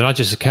 like you said, they're not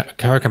just a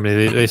car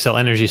company. They sell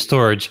energy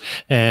storage.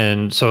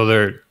 And so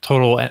their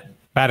total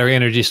battery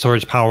energy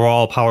storage,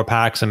 Powerwall, power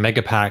packs, and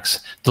mega packs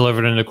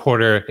delivered in the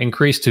quarter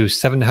increased to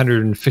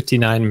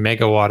 759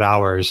 megawatt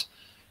hours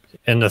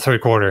in the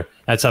third quarter.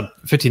 That's up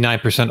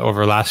 59%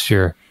 over last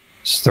year's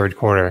third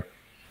quarter,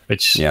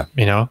 which,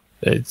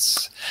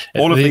 it's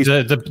all of these.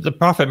 The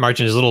profit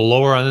margin is a little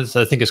lower on this.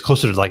 I think it's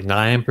closer to like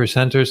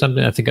 9% or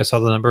something. I think I saw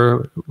the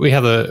number. We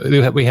have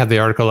the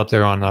article up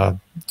there on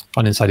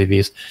Inside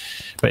EVs,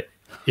 but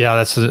Yeah,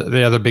 that's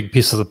the other big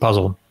piece of the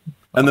puzzle.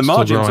 And the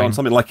margins on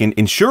something like in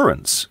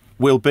insurance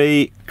will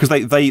be, because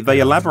they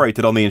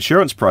elaborated on the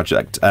insurance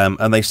project,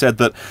 and they said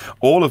that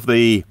all of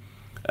the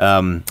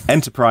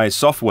enterprise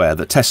software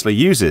that Tesla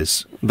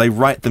uses, they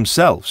write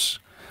themselves.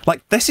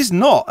 Like, this is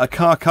not a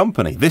car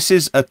company. This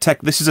is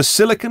a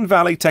Silicon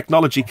Valley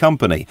technology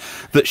company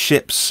that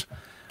ships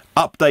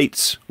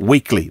updates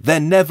weekly. They're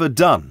never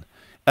done.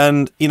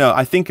 And,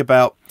 I think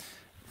about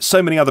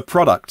so many other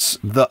products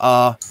that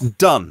are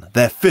done.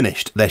 They're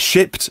finished. They're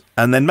shipped.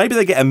 And then maybe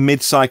they get a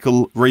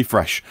mid-cycle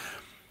refresh.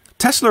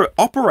 Tesla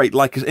operate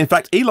like, in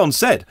fact, Elon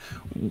said,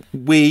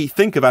 we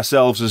think of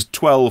ourselves as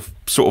 12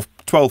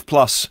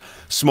 plus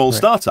small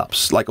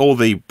startups, like all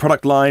the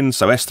product lines.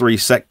 So S3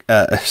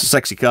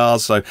 sexy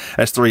cars, so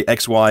S3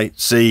 X, Y,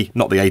 C,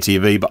 not the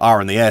ATV, but R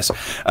and the S.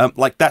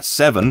 Like that's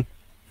 7.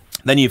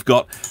 Then you've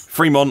got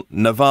Fremont,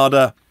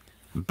 Nevada,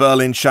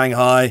 Berlin,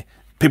 Shanghai.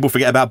 People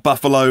forget about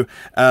Buffalo,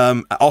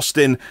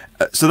 Austin.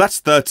 So that's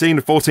 13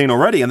 or 14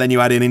 already. And then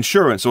you add in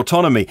insurance,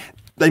 autonomy.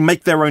 They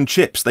make their own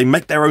chips. They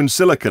make their own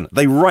silicon.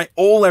 They write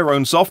all their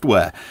own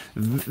software.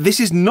 This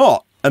is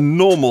not a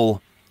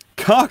normal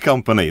car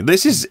company.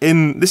 This is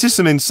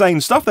some insane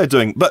stuff they're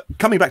doing. But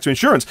coming back to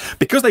insurance,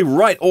 because they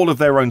write all of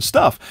their own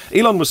stuff,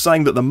 Elon was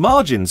saying that the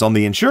margins on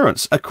the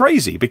insurance are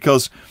crazy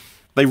because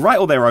they write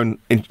all their own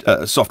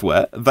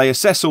software, they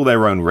assess all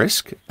their own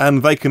risk,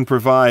 and they can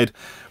provide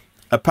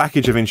a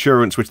package of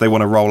insurance which they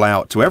want to roll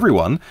out to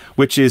everyone,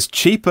 which is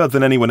cheaper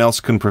than anyone else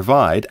can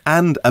provide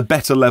and a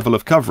better level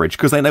of coverage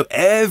because they know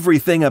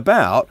everything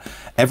about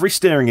every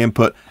steering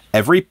input,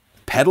 every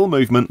pedal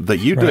movement that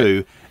you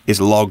do is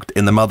logged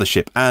in the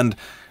mothership. And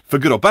for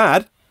good or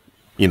bad,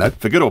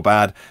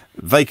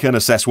 they can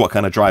assess what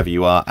kind of driver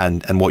you are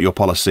and what your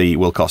policy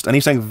will cost. And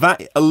he's saying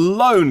that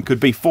alone could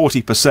be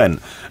 40%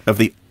 of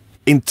the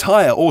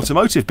entire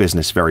automotive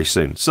business very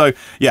soon. So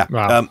yeah,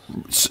 wow.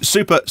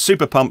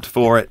 Super pumped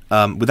for it.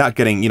 Without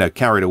getting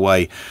carried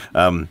away.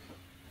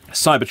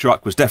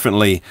 Cybertruck was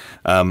definitely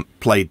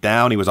played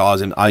down. He said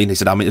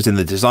I was in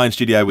the design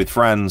studio with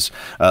Franz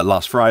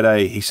last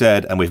Friday. He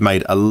said, and we've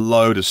made a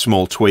load of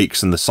small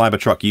tweaks, and the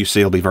Cybertruck you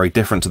see will be very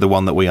different to the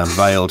one that we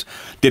unveiled.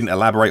 Didn't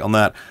elaborate on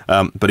that,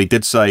 but he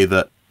did say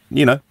that.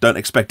 Don't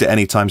expect it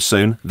anytime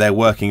soon. They're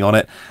working on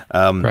it.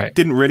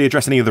 Didn't really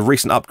address any of the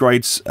recent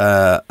upgrades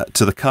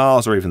to the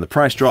cars or even the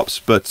price drops.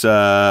 But,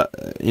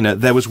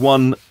 there was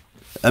one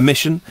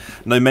omission.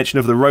 No mention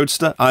of the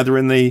Roadster, either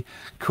in the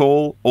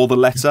call or the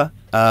letter.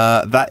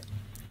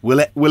 Will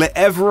it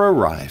ever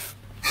arrive?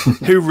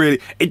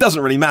 It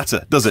doesn't really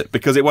matter, does it?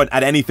 Because it won't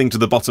add anything to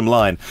the bottom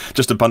line.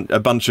 Just a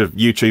bunch of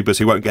YouTubers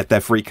who won't get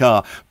their free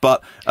car.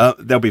 But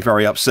they'll be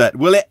very upset.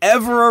 Will it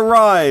ever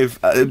arrive?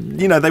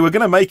 They were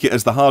going to make it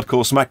as the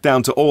hardcore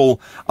smackdown to all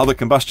other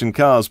combustion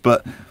cars.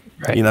 But,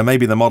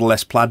 maybe the Model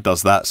S Plaid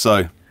does that.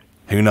 So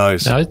who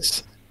knows? No,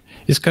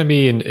 it's going to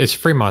be it's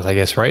Fremont, I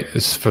guess, right?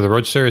 It's for the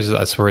Roadster.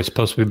 That's where it's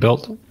supposed to be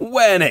built.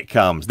 When it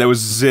comes, there was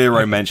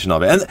zero mention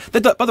of it.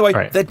 And by the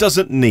way, there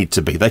doesn't need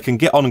to be. They can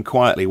get on and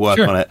quietly work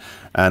on it,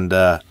 and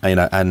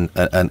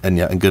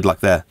and good luck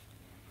there.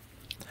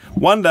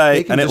 One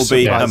day, and it'll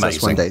be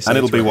amazing, and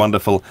it'll be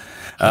wonderful.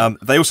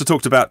 They also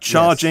talked about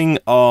charging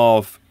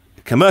of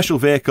commercial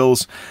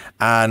vehicles,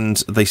 and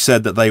they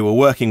said that they were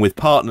working with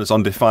partners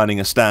on defining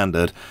a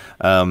standard.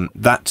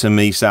 That to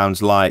me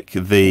sounds like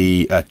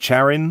the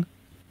Charin.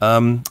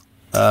 Charin,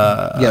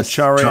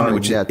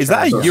 is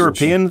that a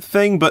European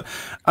thing? But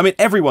I mean,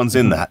 everyone's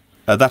in that.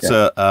 That's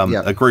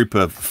a group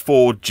of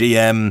Ford,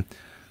 GM,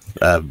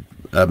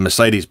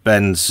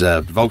 Mercedes-Benz,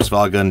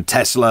 Volkswagen,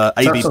 Tesla,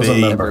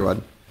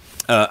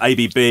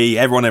 ABB,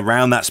 everyone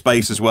around that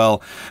space as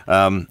well.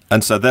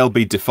 And so they'll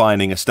be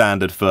defining a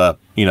standard for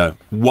 1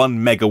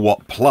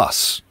 megawatt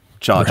plus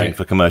charging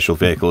for commercial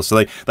vehicles.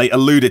 So they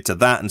alluded to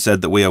that and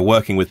said that we are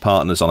working with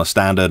partners on a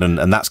standard,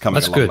 and that's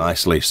coming along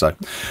nicely. So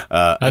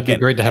that'd be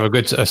great to have a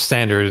good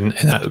standard in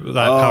that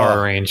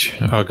power range.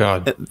 Oh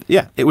god,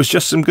 it was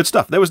just some good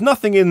stuff. There was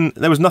nothing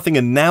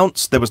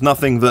announced. There was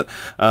nothing that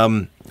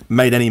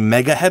made any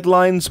mega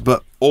headlines,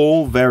 but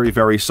all very,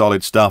 very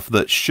solid stuff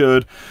that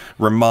should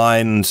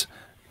remind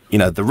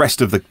the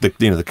rest of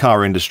the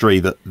car industry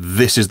that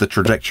this is the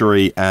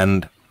trajectory,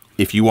 and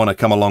if you want to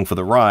come along for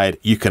the ride,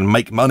 you can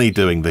make money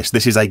doing this.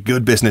 This is a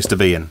good business to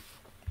be in.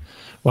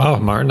 Wow,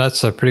 Martin,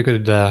 that's a pretty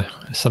good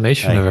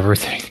summation of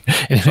everything.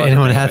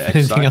 Anyone have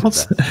anything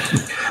else?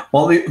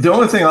 Well, the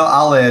only thing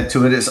I'll add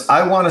to it is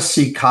I want to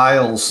see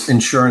Kyle's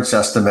insurance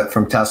estimate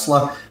from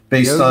Tesla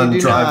based on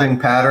driving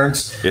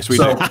patterns. Yes, we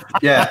do.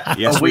 Yeah,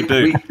 yes, we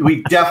do.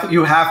 We definitely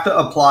you have to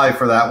apply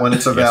for that when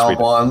it's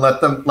available, and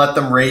let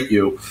them rate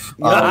you.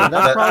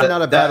 That's probably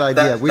not a bad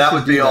idea. That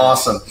would be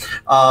awesome.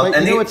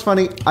 And what's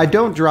funny? I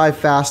don't drive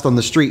fast on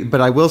the street, but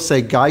I will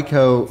say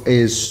Geico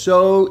is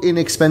so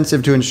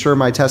inexpensive to insure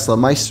my Tesla.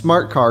 My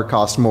smart car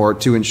costs more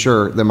to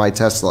insure than my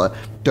Tesla.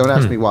 Don't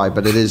ask me why,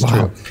 but it is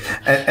true.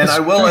 And I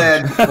will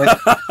add,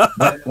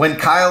 when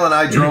Kyle and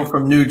I drove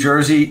from New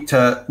Jersey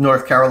to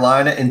North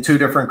Carolina in 2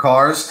 different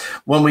cars,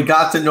 when we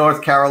got to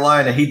North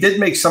Carolina, he did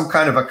make some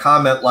kind of a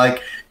comment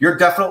like, "You're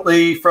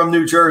definitely from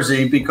New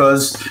Jersey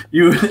because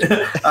you."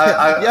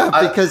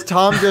 Because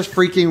Tom just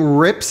freaking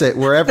rips it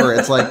wherever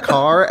it's like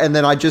car, and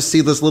then I just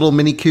see this little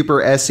Mini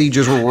Cooper SE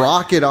just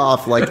rocket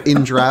off like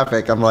in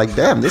traffic. I'm like,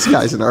 damn, this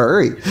guy's in a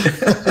hurry.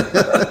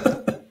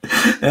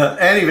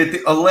 Anyway,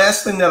 the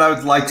last thing that I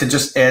would like to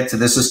just add to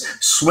this is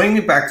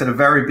swinging back to the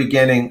very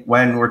beginning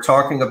when we're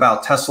talking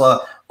about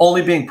Tesla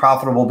only being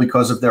profitable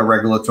because of their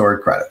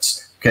regulatory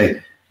credits.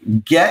 Okay,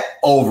 get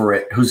over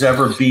it, who's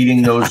ever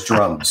beating those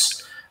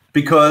drums,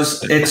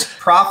 because its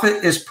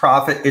profit is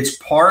profit. It's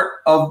part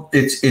of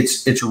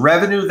it's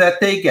revenue that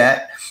they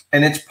get,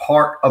 and it's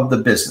part of the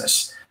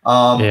business.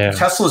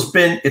 Tesla's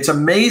been. It's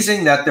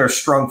amazing that they're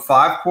strung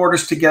 5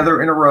 quarters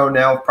together in a row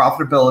now of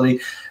profitability.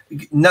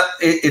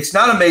 It's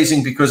not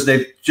amazing because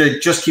they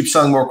just keep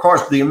selling more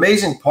cars. But the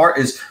amazing part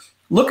is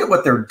look at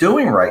what they're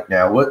doing right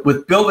now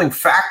with building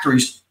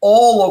factories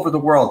all over the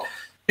world,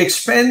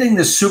 expanding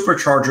the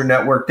supercharger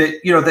network.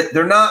 That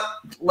they're not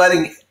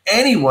letting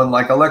anyone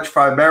like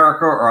Electrify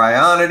America or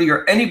Ionity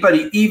or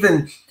anybody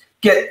even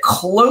get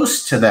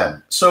close to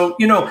them. So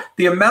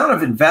the amount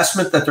of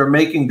investment that they're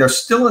making, they're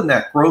still in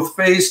that growth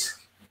phase.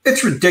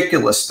 It's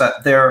ridiculous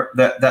that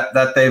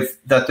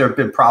they've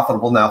been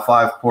profitable now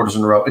 5 quarters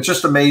in a row. It's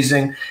just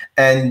amazing.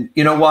 And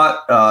you know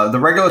what? The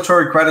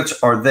regulatory credits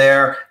are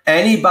there.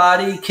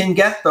 Anybody can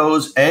get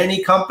those.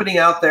 Any company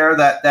out there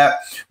that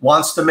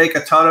wants to make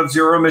a ton of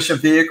zero emission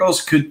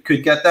vehicles could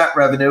get that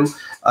revenue.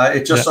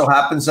 It just so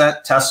happens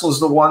that Tesla's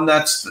the one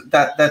that's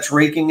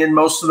raking in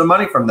most of the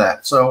money from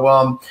that.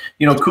 So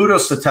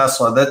kudos to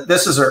Tesla.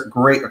 This is a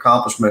great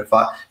accomplishment,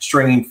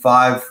 stringing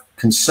 5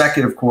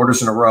 consecutive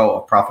quarters in a row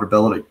of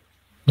profitability.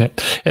 Yeah.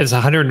 It's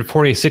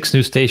 146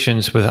 new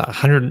stations with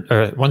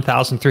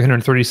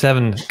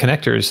 1,337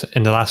 connectors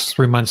in the last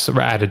 3 months that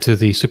were added to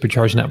the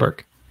Supercharge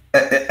network.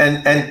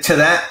 And to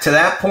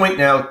that point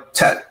now,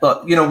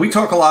 we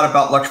talk a lot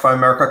about Electrify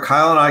America.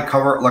 Kyle and I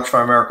cover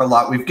Electrify America a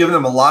lot. We've given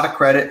them a lot of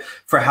credit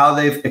for how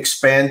they've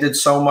expanded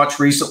so much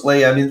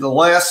recently. I mean, the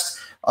last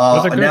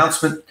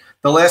announcement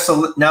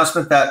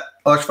that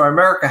Electrify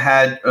America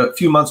had a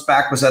few months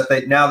back was that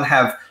they now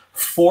have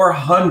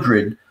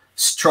 400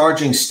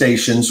 charging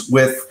stations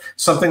with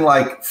something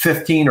like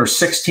 1,500 or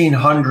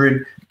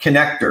 1,600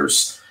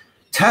 connectors.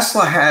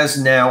 Tesla has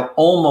now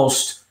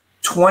almost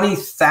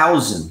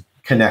 20,000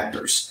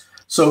 connectors.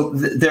 So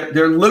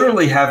they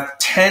literally have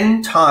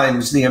 10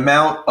 times the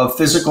amount of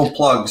physical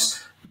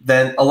plugs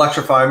than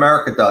Electrify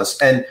America does.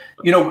 And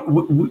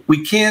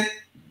we can't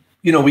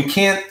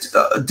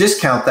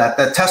discount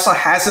that Tesla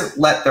hasn't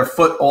let their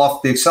foot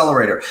off the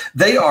accelerator.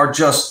 They are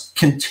just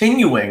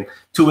continuing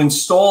to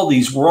install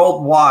these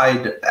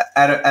worldwide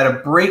at a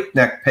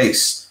breakneck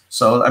pace.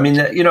 So, I mean,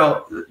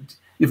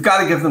 you've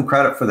got to give them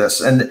credit for this.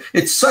 And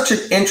it's such an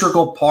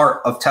integral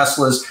part of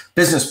Tesla's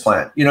business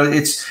plan.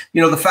 It's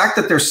the fact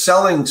that they're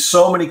selling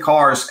so many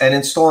cars and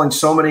installing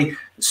so many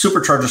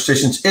supercharger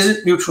stations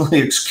isn't mutually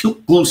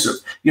exclusive.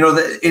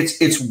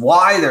 It's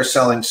why they're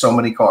selling so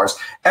many cars.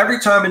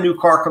 Every time a new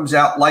car comes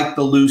out, like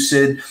the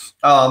Lucid,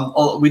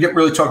 we didn't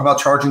really talk about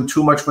charging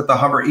too much with the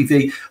Hummer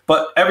EV,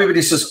 but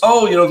everybody says,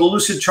 the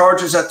Lucid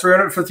charges at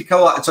 350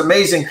 kilowatt. It's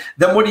amazing.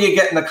 Then what do you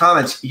get in the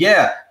comments?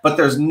 Yeah, but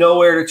there's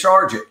nowhere to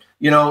charge it.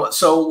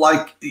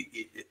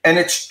 And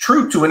it's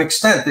true to an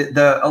extent that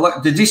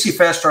the DC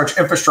fast charge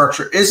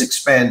infrastructure is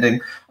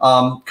expanding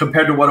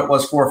compared to what it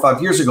was 4 or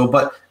 5 years ago,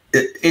 but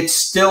it's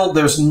still,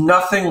 there's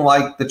nothing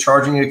like the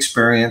charging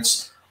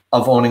experience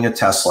of owning a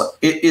Tesla.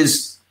 It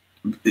is,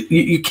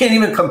 you can't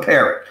even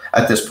compare it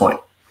at this point.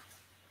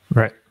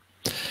 Right.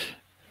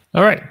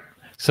 All right.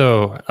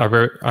 So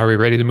are we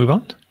ready to move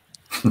on?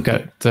 We've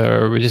got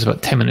we're just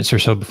about 10 minutes or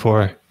so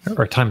before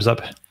our time's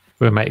up.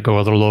 We might go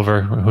a little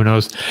over, who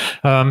knows.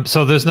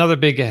 So there's another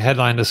big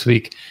headline this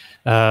week.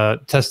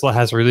 Tesla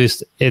has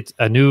released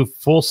a new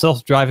full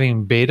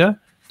self-driving beta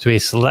to a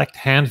select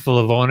handful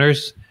of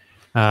owners.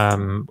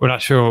 We're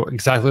not sure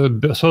exactly,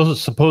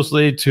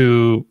 supposedly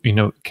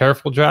to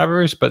careful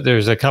drivers, but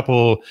there's a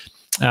couple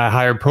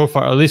higher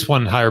profile, at least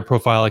one higher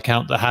profile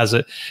account that has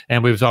it,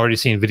 and we've already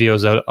seen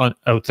videos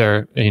out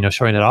there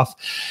showing it off.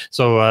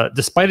 So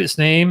despite its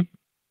name,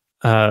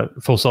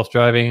 full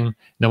self-driving,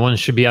 no one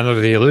should be under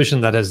the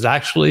illusion that it's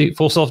actually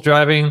full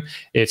self-driving.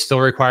 It still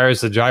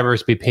requires the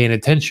drivers be paying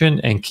attention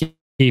and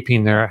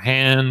keeping their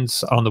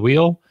hands on the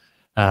wheel.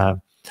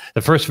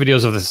 The first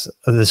videos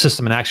of the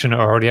system in action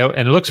are already out,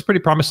 and it looks pretty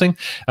promising.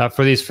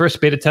 For these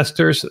first beta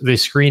testers, the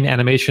screen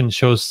animation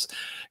shows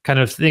kind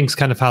of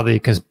how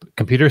the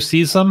computer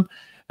sees them,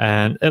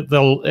 and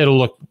it'll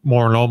look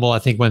more normal, I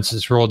think, once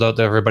it's rolled out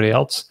to everybody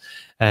else.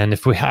 And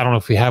I don't know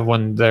if we have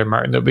one there,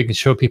 Martin, that we can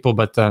show people,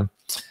 but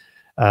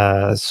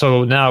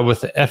so now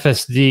with the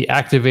FSD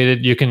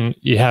activated,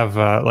 you have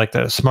like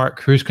the smart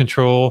cruise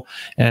control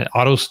and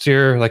auto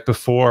steer like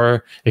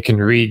before. It can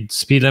read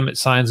speed limit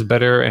signs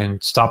better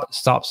and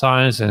stop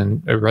signs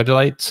and red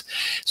lights.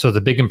 So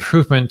the big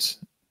improvement,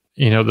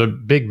 the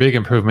big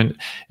improvement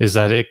is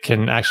that it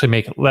can actually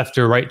make left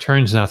or right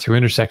turns now through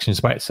intersections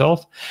by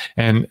itself.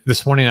 And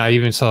this morning I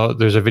even saw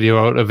there's a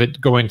video out of it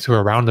going through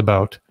a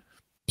roundabout.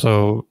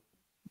 So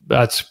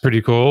that's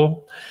pretty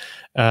cool.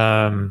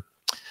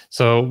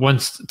 So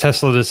once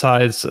Tesla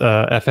decides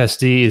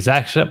FSD is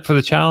actually up for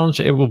the challenge,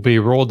 it will be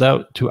rolled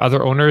out to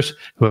other owners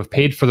who have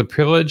paid for the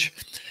privilege,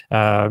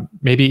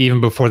 maybe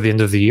even before the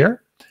end of the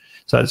year.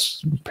 So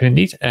that's pretty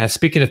neat.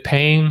 Speaking of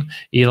paying,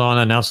 Elon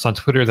announced on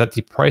Twitter that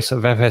the price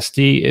of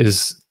FSD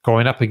is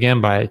going up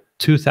again by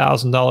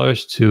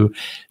 $2,000 to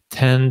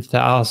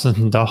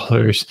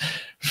 $10,000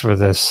 for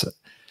this.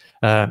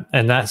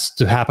 And that's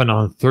to happen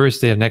on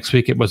Thursday of next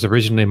week. It was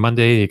originally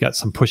Monday. It got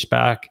some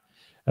pushback.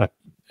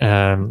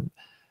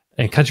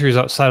 In countries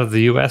outside of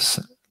the U.S.,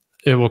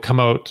 it will come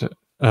out.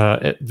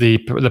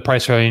 The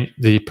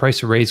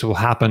price raise will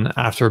happen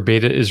after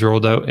beta is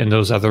rolled out in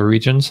those other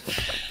regions.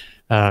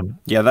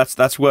 Yeah,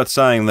 that's worth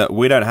saying that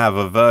we don't have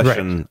a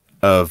version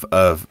of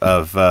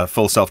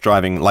full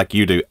self-driving like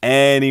you do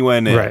anywhere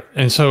near. Right,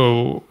 and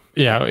so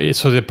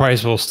so the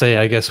price will stay,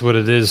 I guess, what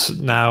it is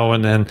now,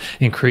 and then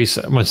increase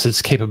once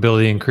its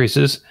capability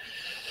increases.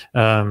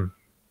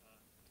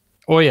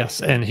 Oh,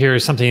 yes. And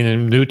here's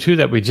something new, too,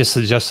 that we just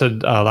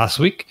suggested last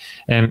week,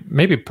 and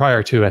maybe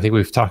prior to, I think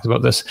we've talked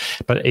about this,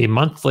 but a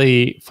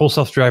monthly full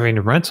self-driving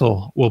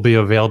rental will be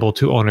available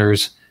to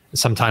owners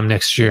sometime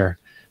next year.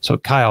 So,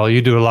 Kyle,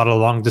 you do a lot of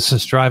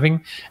long-distance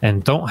driving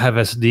and don't have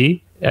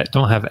FSD.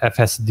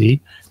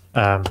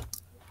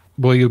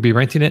 Will you be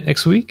renting it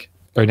next week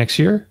or next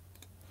year?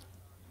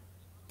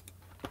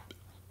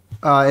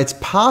 It's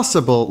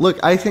possible. Look,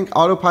 I think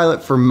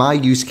autopilot for my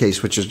use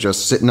case, which is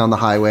just sitting on the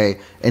highway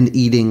and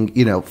eating,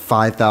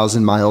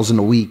 5,000 miles in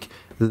a week,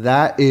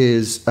 that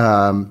is,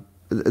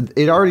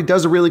 it already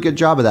does a really good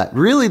job of that.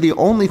 Really, the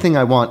only thing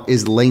I want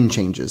is lane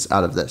changes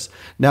out of this.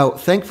 Now,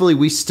 thankfully,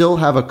 we still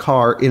have a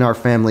car in our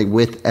family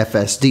with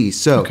FSD.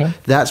 So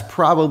that's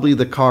probably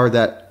the car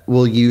that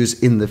we'll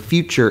use in the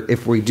future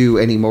if we do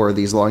any more of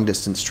these long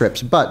distance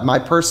trips. But my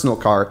personal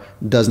car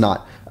does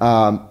not.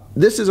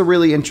 This is a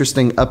really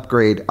interesting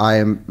upgrade. I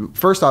am,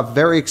 first off,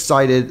 very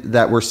excited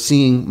that we're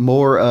seeing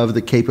more of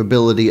the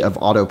capability of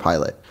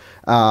autopilot.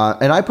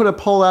 And I put a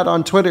poll out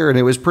on Twitter, and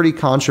it was pretty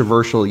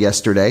controversial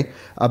yesterday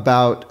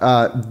about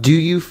do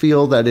you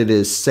feel that it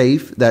is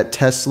safe that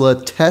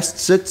Tesla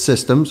tests its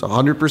systems,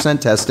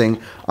 100%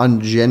 testing, on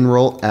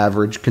general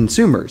average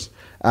consumers?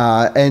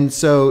 And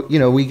so,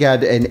 we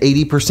got an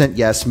 80%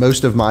 yes.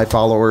 Most of my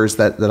followers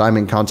that I'm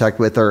in contact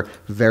with are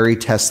very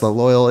Tesla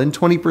loyal, and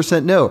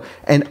 20% no.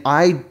 And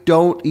I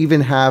don't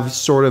even have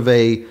sort of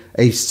a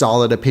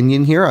solid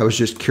opinion here. I was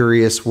just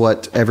curious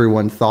what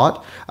everyone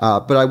thought.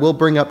 But I will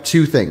bring up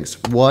two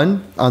things.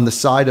 One, on the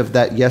side of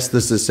that, yes,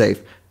 this is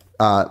safe.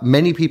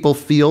 Many people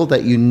feel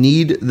that you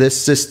need this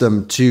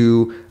system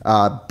to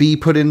be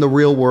put in the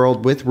real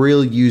world with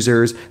real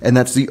users, and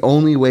that's the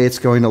only way it's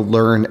going to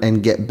learn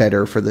and get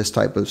better for this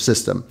type of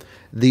system.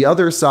 The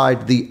other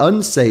side, the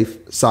unsafe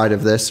side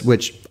of this,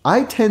 which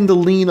I tend to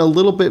lean a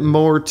little bit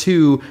more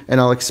to, and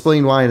I'll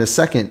explain why in a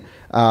second,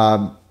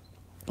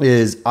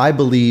 is I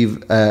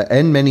believe,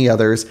 and many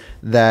others,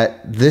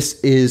 that this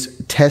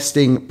is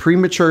testing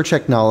premature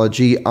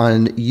technology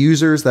on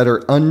users that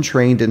are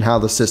untrained in how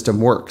the system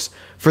works.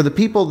 For the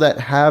people that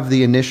have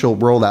the initial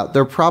rollout,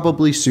 they're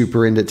probably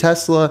super into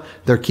Tesla,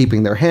 they're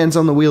keeping their hands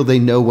on the wheel, they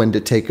know when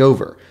to take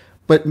over.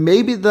 But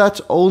maybe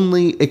that's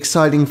only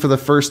exciting for the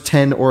first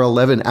 10 or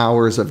 11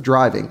 hours of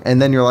driving,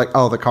 and then you're like,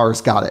 oh, the car's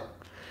got it.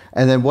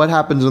 And then what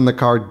happens when the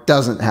car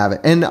doesn't have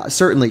it? And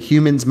certainly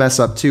humans mess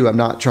up too. I'm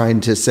not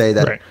trying to say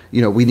that,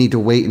 we need to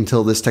wait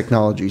until this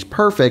technology is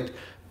perfect,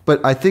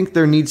 but I think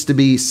there needs to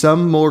be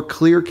some more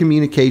clear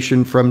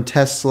communication from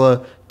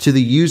Tesla to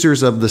the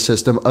users of the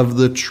system of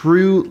the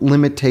true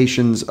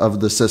limitations of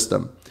the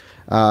system.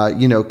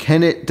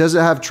 Does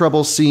it have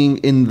trouble seeing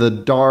in the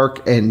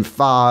dark and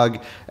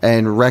fog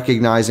and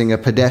recognizing a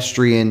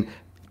pedestrian?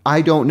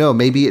 I don't know.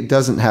 Maybe it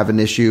doesn't have an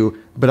issue,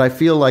 but I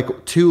feel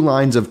like 2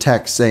 lines of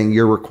text saying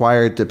you're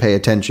required to pay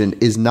attention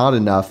is not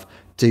enough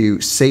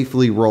to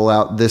safely roll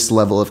out this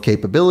level of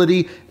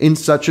capability in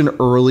such an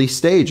early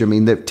stage. I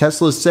mean,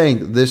 Tesla's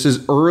saying this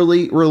is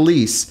early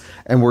release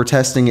and we're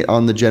testing it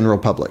on the general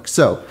public.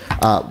 So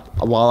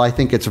while I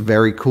think it's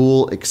very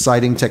cool,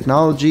 exciting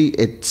technology,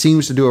 it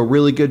seems to do a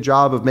really good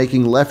job of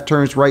making left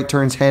turns, right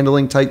turns,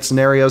 handling tight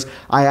scenarios.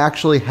 I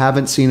actually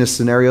haven't seen a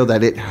scenario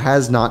that it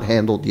has not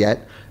handled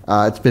yet.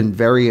 It's been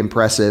very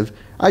impressive.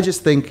 I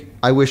just think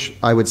I wish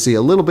I would see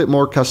a little bit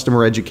more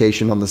customer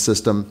education on the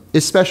system,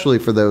 especially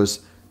for those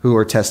who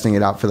are testing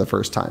it out for the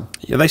first time.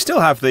 Yeah, they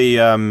still have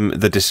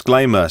the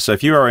disclaimer. So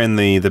if you are in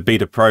the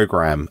beta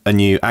program and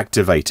you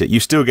activate it, you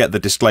still get the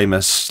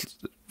disclaimer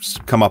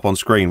come up on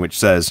screen, which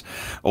says,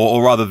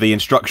 or rather the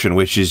instruction,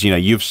 which is,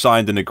 you've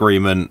signed an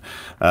agreement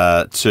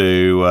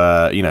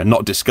to,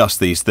 not discuss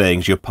these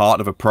things. You're part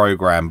of a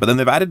program. But then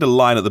they've added a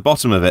line at the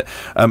bottom of it.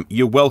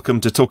 You're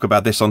welcome to talk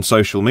about this on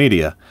social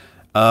media.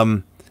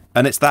 And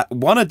it's that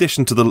one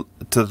addition to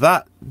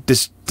that,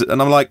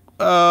 and I'm like,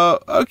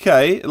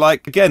 okay,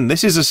 like, again,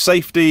 this is a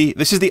safety,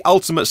 this is the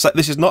ultimate,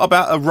 this is not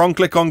about a wrong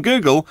click on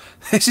Google,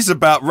 this is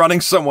about running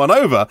someone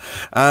over,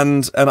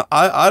 and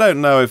I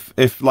don't know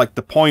if like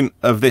the point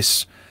of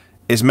this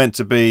is meant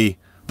to be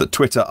that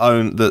Twitter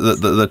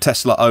the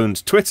Tesla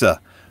owned Twitter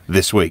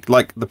this week.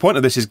 Like, the point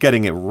of this is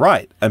getting it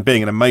right and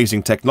being an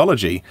amazing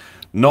technology,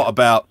 not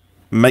about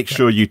make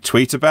sure you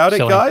tweet about it,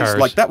 guys. Cars.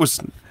 Like, that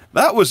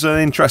was an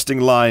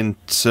interesting line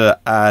to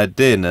add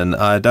in, and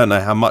I don't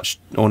know how much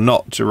or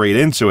not to read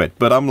into it,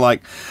 but I'm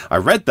like, I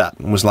read that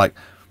and was like,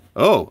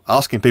 oh,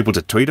 asking people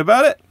to tweet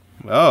about it?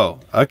 Oh,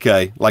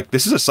 okay. Like,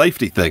 this is a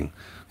safety thing.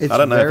 It's I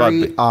don't know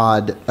very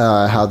odd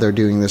how they're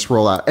doing this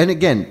rollout. And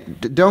again,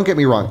 don't get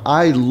me wrong.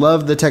 I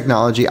love the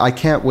technology. I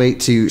can't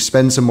wait to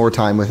spend some more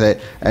time with it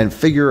and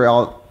figure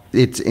out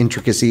its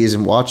intricacies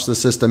and watch the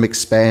system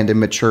expand and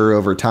mature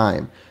over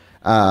time.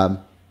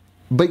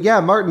 But yeah,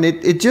 Martin,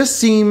 it just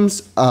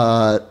seems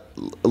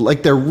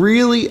like they're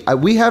really,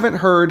 we haven't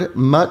heard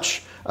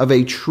much of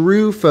a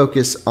true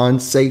focus on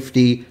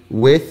safety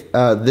with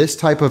this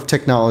type of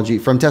technology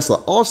from Tesla.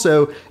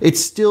 Also, it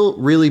still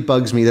really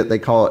bugs me that they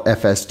call it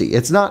FSD.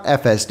 It's not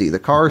FSD. The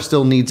car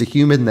still needs a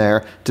human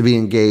there to be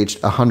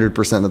engaged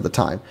 100% of the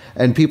time.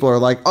 And people are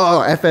like,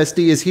 oh,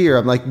 FSD is here.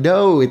 I'm like,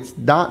 no, it's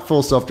not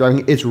full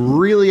self-driving. It's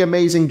really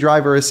amazing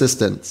driver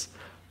assistance,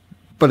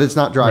 but it's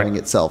not driving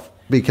itself,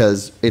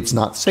 because it's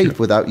not safe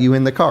without you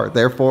in the car.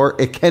 Therefore,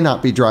 it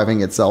cannot be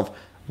driving itself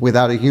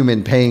without a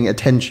human paying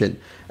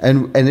attention.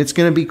 And it's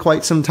going to be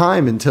quite some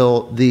time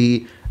until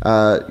the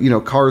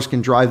cars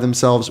can drive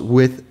themselves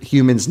with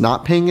humans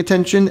not paying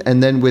attention,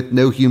 and then with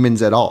no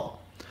humans at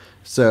all.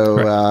 So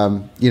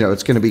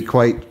it's going to be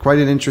quite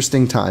an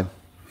interesting time.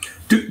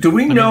 Do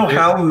we know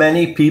how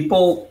many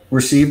people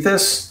received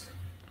this?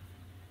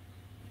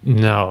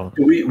 No,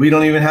 we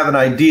don't even have an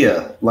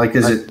idea. Like,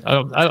 is it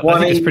 20? I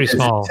think it's pretty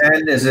small. Is it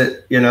 10? Is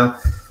it,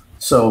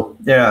 So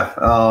yeah,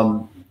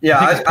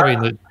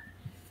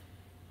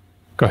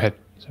 Go ahead.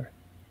 Sorry.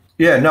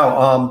 Yeah,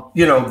 no.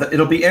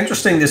 It'll be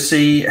interesting to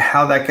see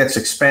how that gets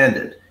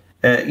expanded.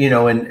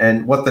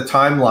 And what the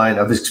timeline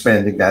of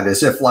expanding that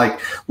is. If, like,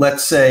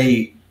 let's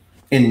say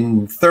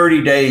in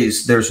 30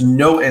 days there's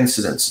no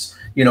incidents,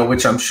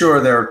 which I'm sure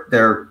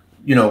they're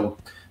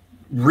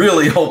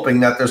really hoping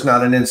that there's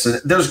not an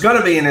incident. There's going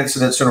to be an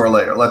incident sooner or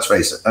later. Let's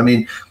face it. I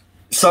mean,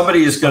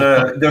 somebody is going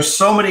to. There's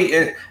so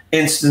many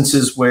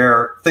instances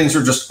where things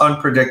are just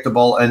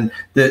unpredictable, and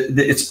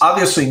it's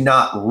obviously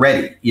not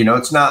ready.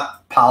 It's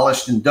not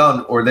polished and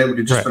done, or they would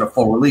have just been a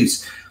full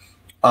release.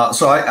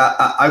 So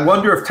I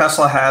wonder if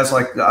Tesla has,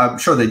 like, I'm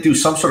sure they do,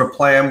 some sort of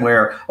plan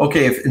where,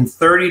 okay, if in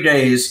 30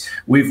 days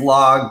we've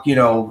logged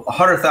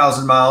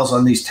 100,000 miles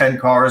on these 10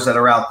 cars that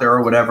are out there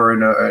or whatever,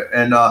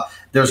 and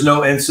there's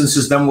no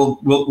instances, then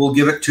we'll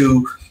give it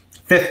to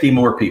 50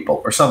 more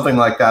people or something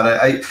like that.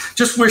 I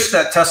just wish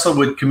that Tesla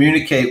would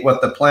communicate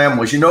what the plan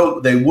was.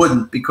 They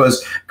wouldn't,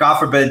 because God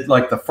forbid,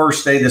 like, the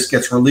first day this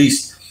gets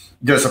released,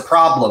 there's a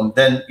problem,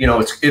 then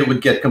it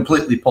would get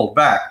completely pulled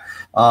back.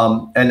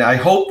 And I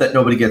hope that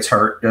nobody gets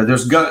hurt.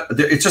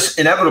 It's just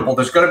inevitable.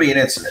 There's going to be an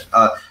incident.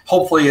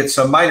 Hopefully, it's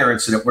a minor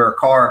incident where a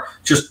car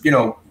just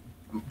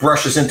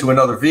brushes into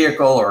another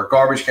vehicle or a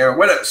garbage can or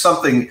whatever,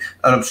 an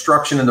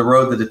obstruction in the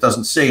road that it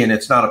doesn't see, and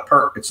it's not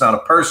a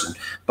person.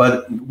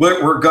 But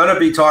we're going to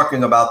be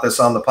talking about this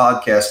on the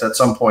podcast at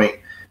some point.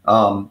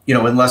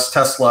 Unless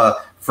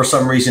Tesla for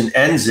some reason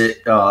ends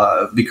it,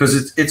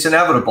 because it's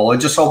inevitable. I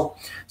just hope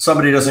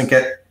somebody doesn't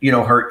get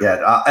hurt yet.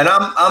 And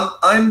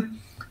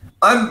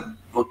I'm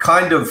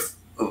kind of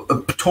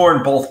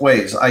torn both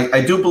ways.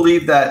 I do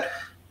believe that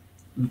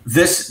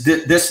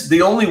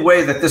the only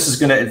way that this is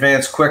going to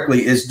advance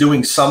quickly is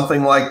doing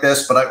something like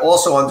this. But I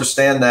also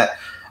understand that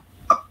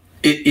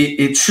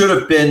it should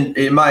have been,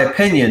 in my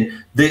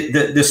opinion,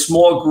 the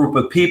small group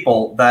of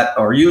people that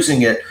are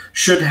using it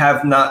should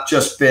have not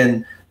just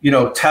been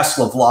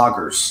Tesla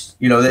vloggers.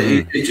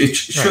 It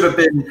should have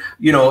been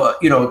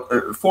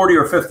 40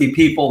 or 50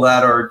 people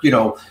that are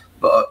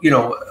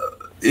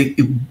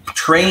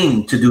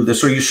trained to do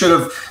this, or you should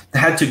have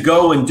had to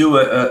go and do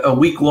a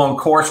week-long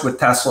course with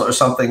Tesla or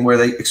something where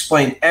they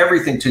explain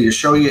everything to you,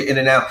 show you in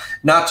and out,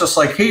 not just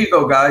like, here you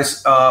go,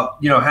 guys,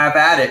 have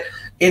at it,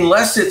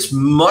 unless it's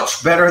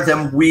much better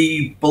than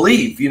we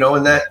believe,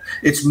 and that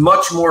it's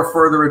much more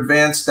further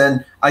advanced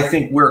than I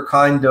think we're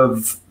kind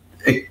of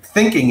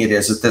thinking it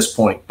is at this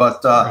point.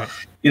 But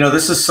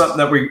this is something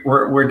that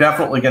we're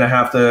definitely going to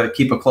have to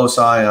keep a close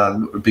eye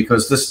on,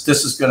 because this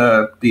is going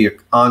to be an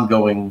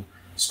ongoing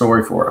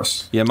story for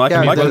us. Yeah, my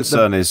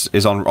concern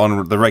is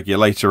on the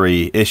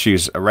regulatory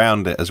issues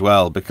around it as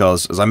well,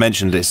 because as I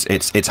mentioned,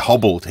 it's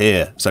hobbled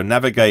here. So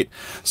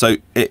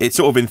it's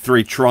sort of in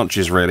three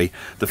tranches really.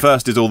 The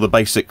first is all the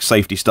basic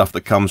safety stuff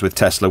that comes with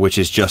Tesla, which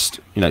is just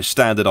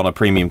standard on a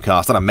premium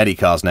car. It's not on many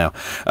cars now.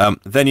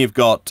 Then you've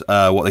got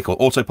what they call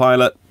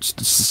autopilot,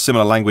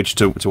 similar language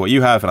to what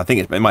you have, and I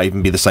think it might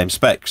even be the same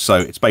specs. So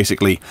it's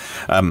basically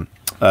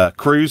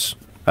cruise.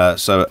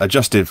 So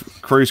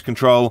adjustive cruise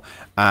control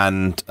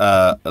and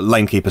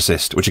lane keep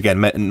assist, which again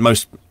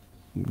most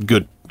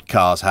good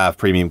cars have,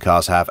 premium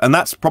cars have, and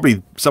that's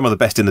probably some of the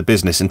best in the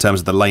business in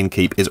terms of the lane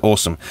keep is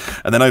awesome.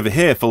 And then over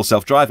here, full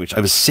self-driving, which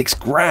over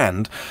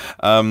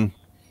 $6,000,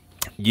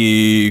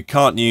 you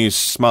can't use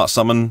smart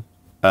summon.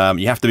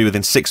 You have to be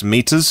within 6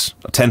 meters,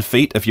 10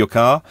 feet of your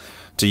car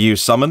to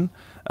use summon,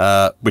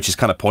 which is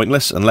kind of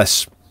pointless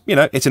unless, you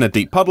know, it's in a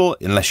deep puddle,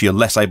 unless you're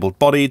less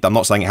able-bodied. I'm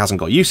not saying it hasn't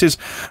got uses.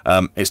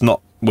 It's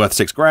not worth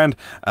 $6,000.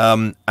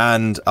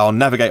 And I'll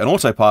navigate on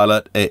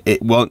autopilot.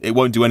 It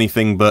won't do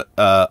anything but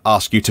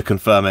ask you to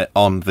confirm it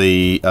on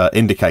the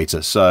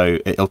indicator. So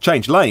it'll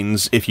change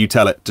lanes if you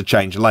tell it to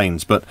change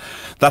lanes. But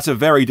that's a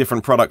very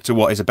different product to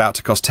what is about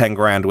to cost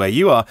 $10,000 where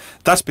you are.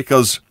 That's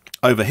because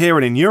over here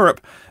and in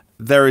Europe,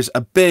 there is a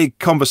big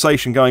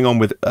conversation going on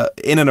with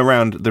in and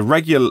around the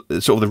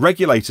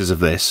regulators of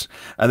this,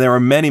 and there are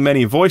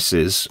many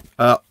voices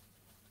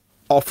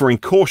offering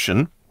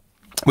caution,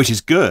 which is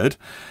good.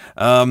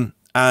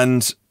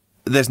 And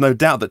there's no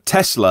doubt that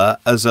Tesla,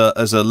 as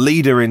a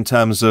leader in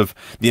terms of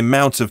the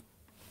amount of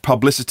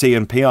publicity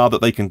and PR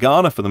that they can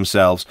garner for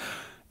themselves,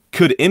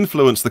 could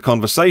influence the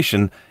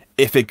conversation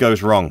if it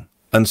goes wrong.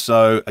 And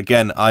so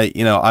again,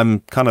 I'm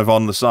kind of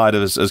on the side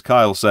of, as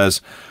Kyle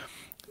says,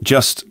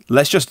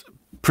 let's just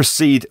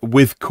proceed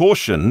with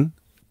caution,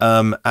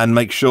 and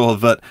make sure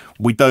that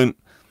we don't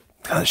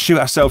shoot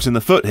ourselves in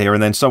the foot here,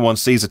 and then someone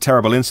sees a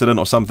terrible incident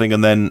or something,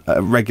 and then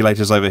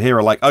regulators over here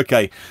are like,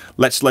 okay,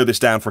 let's slow this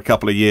down for a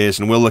couple of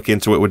years and we'll look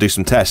into it, we'll do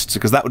some tests,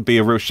 because that would be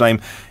a real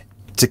shame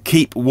to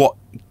keep what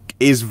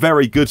is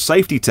very good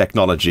safety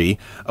technology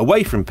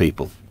away from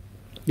people.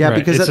 Yeah, right.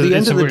 Because at the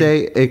end of the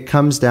day, it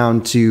comes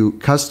down to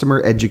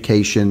customer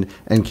education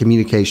and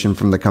communication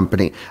from the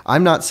company.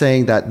 I'm not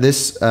saying that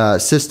this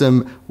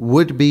system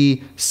would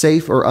be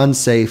safe or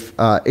unsafe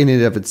in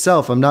and of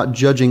itself. I'm not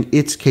judging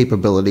its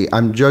capability.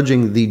 I'm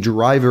judging the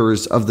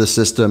drivers of the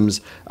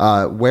system's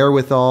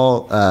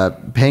wherewithal,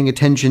 paying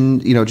attention,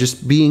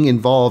 just being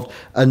involved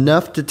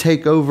enough to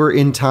take over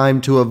in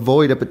time to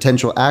avoid a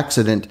potential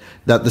accident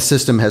that the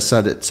system has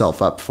set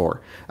itself up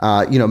for.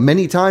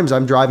 Many times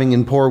I'm driving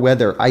in poor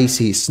weather,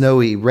 icy,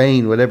 snowy,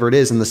 rain, whatever it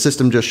is, and the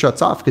system just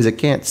shuts off because it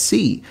can't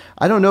see.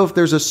 I don't know if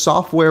there's a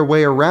software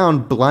way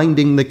around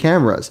blinding the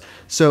cameras.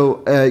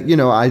 So,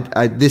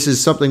 this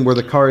is something where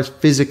the car is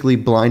physically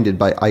blinded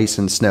by ice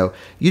and snow.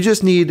 You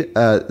just need,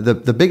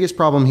 the biggest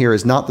problem here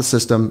is not the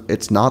system.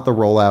 It's not the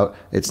rollout.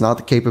 It's not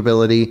the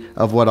capability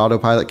of what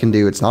autopilot can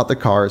do. It's not the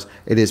cars.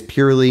 It is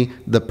purely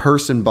the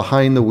person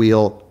behind the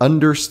wheel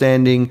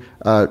understanding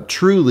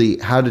truly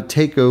how to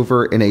take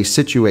over in a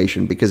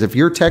situation. Because if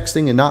you're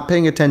texting and not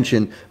paying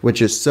attention,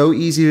 which is so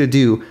easy to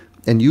do,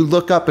 and you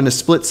look up in a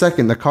split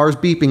second, the car's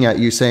beeping at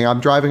you saying, I'm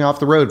driving off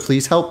the road,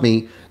 please help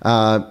me.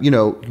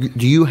 Do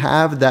you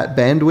have that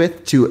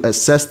bandwidth to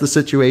assess the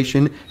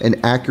situation and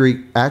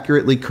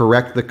accurately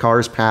correct the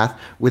car's path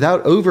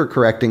without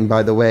overcorrecting,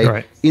 by the way,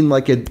 right, in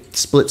like a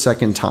split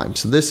second time?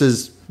 So this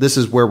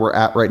is where we're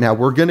at right now.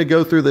 We're going to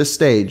go through this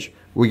stage.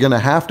 We're going to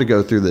have to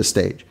go through this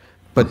stage.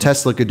 But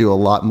Tesla could do a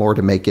lot more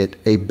to make it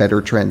a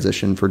better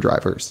transition for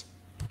drivers.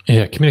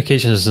 Yeah,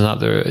 communication is not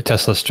the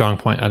Tesla's strong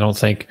point, I don't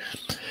think.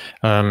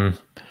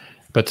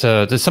 But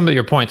to some of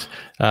your points,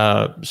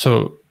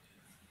 so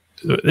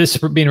this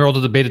is being rolled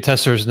to the beta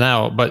testers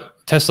now,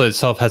 but Tesla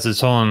itself has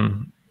its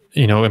own,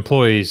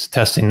 employees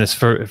testing this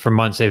for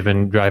months. They've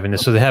been driving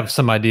this, so they have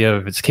some idea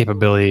of its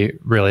capability,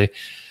 really,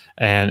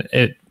 and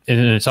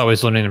it's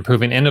always learning and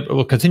improving, and it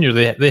will continue.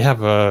 They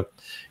have a,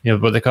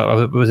 what they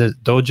call, was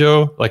it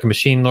Dojo, like a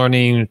machine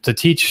learning to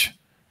teach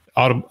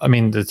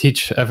to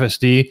teach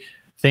FSD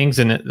things,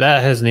 and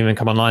that hasn't even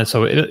come online,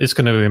 so it's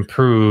going to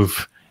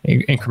improve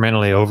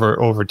incrementally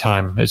over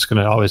time. It's going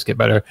to always get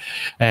better,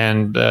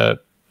 and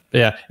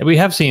we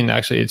have seen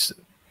actually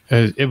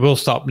it will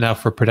stop now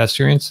for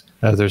pedestrians.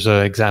 There's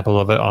an example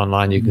of it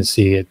online. You can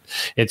see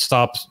it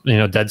stops,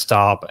 dead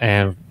stop,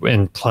 and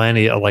in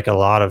plenty, like a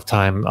lot of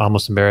time,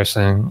 almost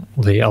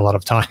embarrassingly a lot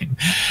of time,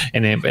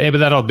 but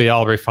that'll be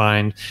all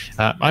refined.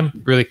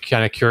 I'm really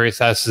kind of curious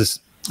as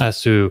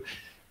to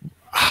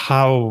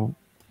how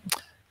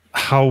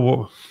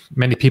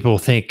many people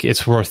think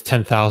it's worth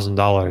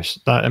 $10,000.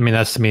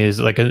 That's, to me, is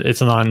like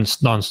it's a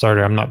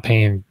non-starter. I'm not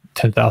paying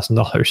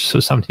 $10,000 so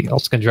somebody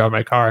else can drive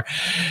my car.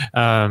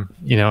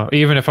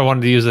 Even if I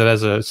wanted to use it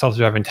as a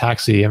self-driving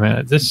taxi,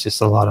 this is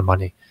just a lot of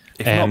money.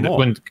 If and not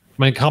more.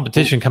 when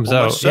competition comes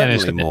out, and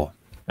it's going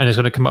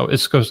to come out.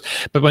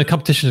 But when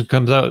competition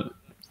comes out,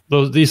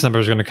 these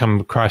numbers are going to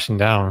come crashing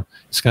down.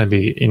 It's going to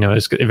be,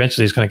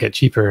 eventually it's going to get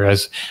cheaper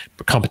as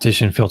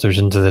competition filters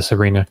into this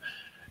arena.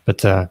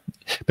 But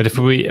if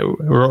we're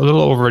a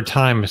little over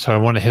time, so I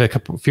want to hit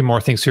a few more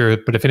things here.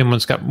 But if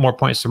anyone's got more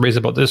points to raise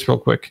about this, real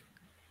quick.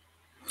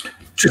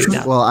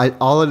 Well,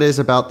 all it is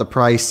about the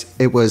price.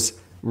 It was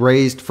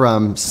raised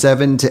from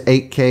 7 to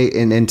 8K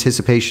in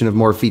anticipation of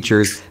more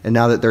features, and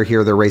now that they're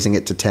here, they're raising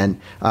it to 10.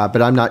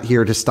 But I'm not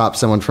here to stop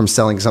someone from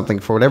selling something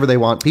for whatever they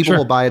want. People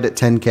will buy it at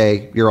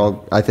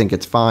 10K. I think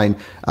it's fine.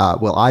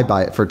 Will I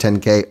buy it for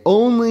 10K?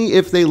 Only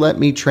if they let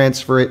me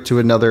transfer it to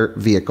another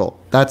vehicle.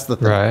 That's the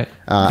thing. Right.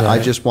 I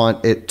just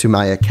want it to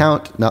my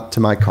account, not to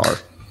my car.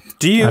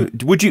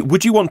 Would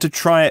you want to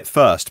try it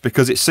first?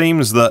 Because it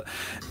seems that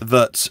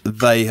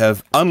they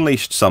have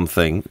unleashed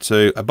something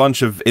to a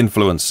bunch of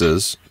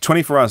influencers.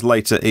 24 hours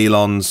later,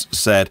 Elon's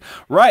said,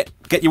 "Right,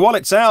 get your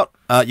wallets out.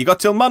 You got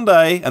till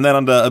Monday," and then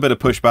under a bit of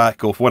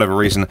pushback or for whatever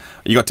reason,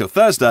 you got till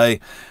Thursday.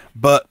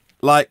 But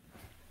like,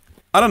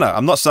 I don't know.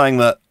 I'm not saying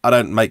that I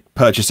don't make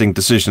purchasing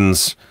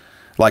decisions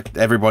like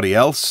everybody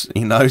else,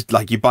 you know,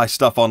 like you buy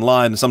stuff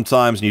online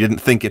sometimes and you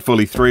didn't think it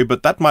fully through,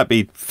 but that might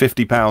be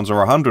 £50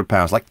 or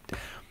 £100. Like,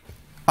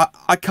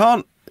 I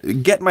can't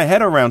get my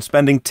head around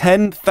spending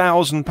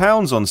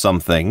 £10,000 on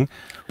something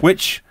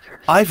which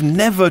I've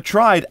never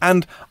tried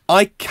and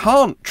I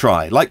can't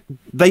try. Like,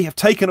 they have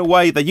taken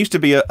away, there used to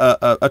be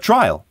a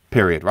trial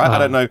period, right? I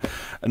don't know,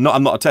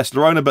 I'm not a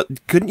Tesla owner,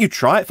 but couldn't you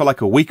try it for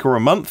like a week or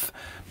a month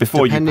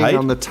before you paid? Depending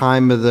on the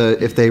time of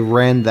if they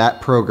ran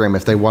that program,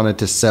 if they wanted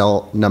to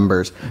sell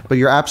numbers. But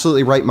you're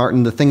absolutely right,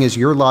 Martin. The thing is,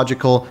 you're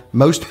logical.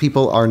 Most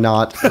people are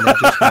not, and they're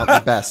just not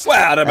the best.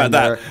 Well, I don't know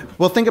about that.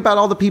 Well, think about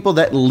all the people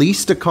that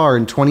leased a car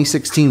in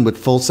 2016 with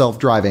full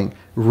self-driving,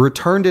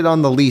 returned it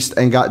on the lease,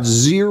 and got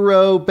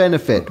zero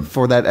benefit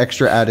for that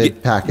extra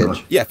added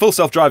package. Yeah, full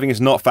self-driving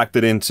is not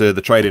factored into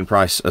the trade-in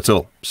price at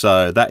all.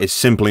 So that is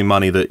simply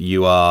money that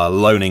you are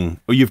loaning,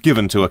 or you've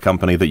given to a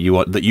company that you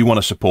want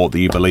to support, that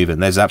you believe in.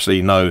 There's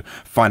absolutely no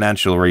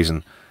financial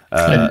reason,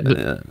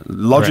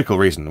 logical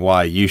reason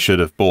why you should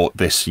have bought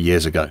this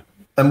years ago.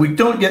 And we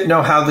don't yet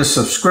know how this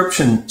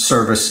subscription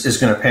service is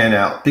going to pan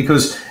out,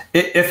 because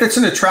if it's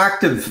an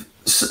attractive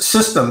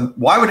system,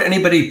 why would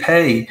anybody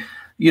pay?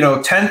 You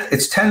know,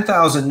 it's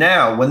 10,000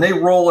 now. When they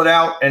roll it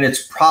out and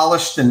it's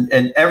polished and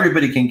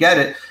everybody can get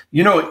it,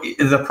 you know,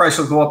 the price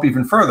will go up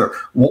even further.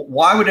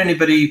 Why would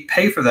anybody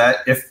pay for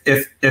that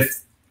if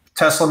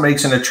Tesla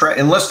makes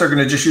unless they're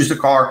going to just use the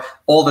car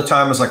all the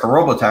time as like a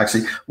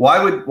robotaxi?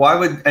 Why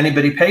would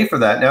anybody pay for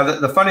that? Now,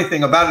 the funny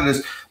thing about it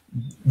is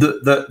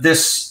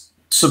this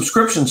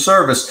subscription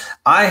service,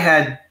 I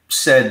had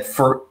said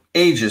for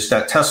ages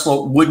that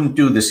Tesla wouldn't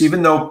do this,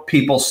 even though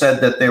people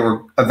said that they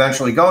were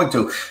eventually going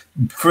to,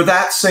 for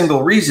that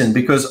single reason,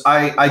 because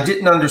I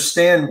didn't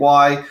understand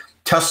why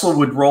Tesla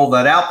would roll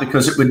that out,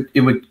 because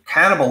it would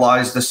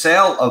cannibalize the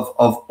sale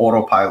of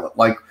autopilot.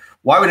 Like,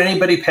 why would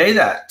anybody pay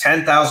that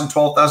 10,000,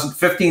 12,000,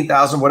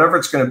 15,000, whatever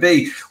it's going to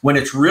be, when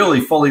it's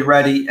really fully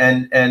ready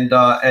and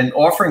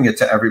offering it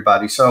to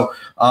everybody? So,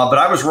 but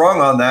I was wrong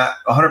on that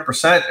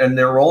 100%, and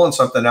they're rolling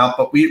something out,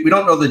 but we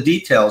don't know the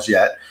details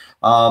yet.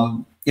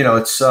 You know,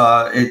 it's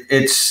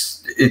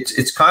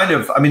kind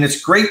of, I mean,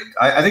 it's great.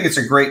 I think it's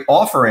a great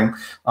offering,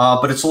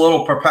 but it's a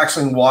little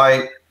perplexing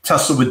why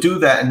Tesla would do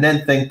that and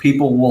then think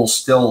people will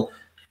still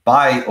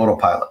buy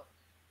autopilot.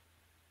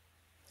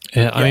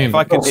 Yeah, I mean, if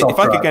I could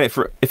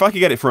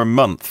get it for a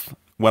month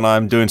when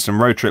I'm doing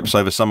some road trips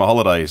over summer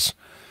holidays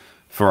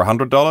for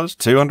 $100,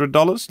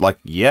 $200, like,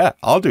 yeah,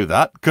 I'll do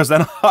that, because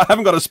then I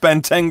haven't got to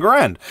spend 10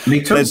 grand.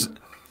 Me too.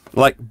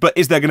 But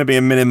is there going to be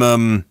a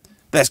minimum?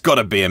 There's got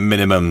to be a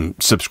minimum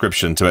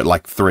subscription to it,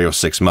 like 3 or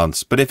 6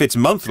 months. But if it's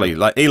monthly,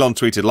 like Elon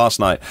tweeted last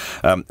night,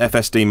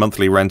 FSD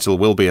monthly rental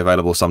will be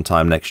available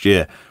sometime next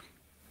year.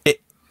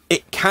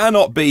 It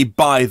cannot be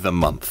by the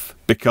month,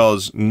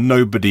 because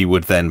nobody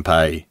would then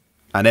pay.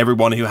 And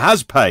everyone who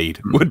has paid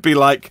would be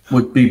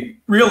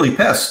really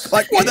pissed.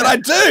 Like, what did I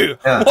do?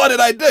 Yeah. What did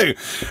I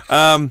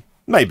do?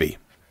 Maybe.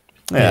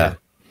 Yeah.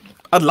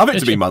 I'd love it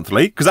to be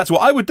monthly, because that's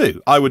what I would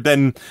do. I would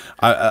then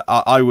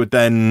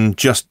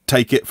just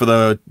take it for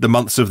the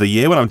months of the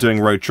year when I'm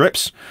doing road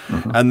trips.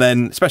 Mm-hmm. And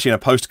then, especially in a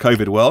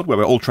post-COVID world where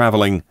we're all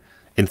traveling,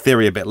 in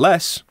theory, a bit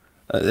less,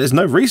 there's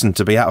no reason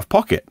to be out of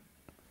pocket.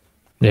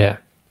 Yeah.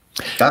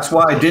 That's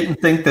why I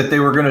didn't think that they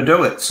were going to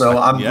do it. So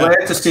I'm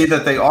glad to see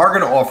that they are going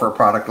to offer a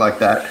product like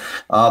that.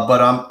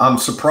 But I'm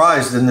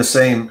surprised at the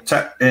same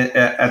time.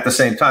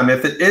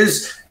 If it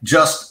is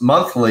just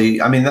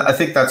monthly, I mean, I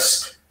think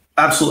that's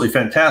absolutely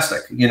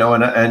fantastic. You know,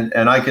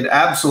 and I could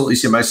absolutely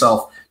see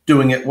myself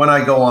doing it when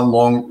I go on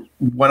long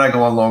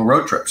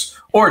road trips,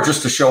 or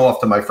just to show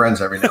off to my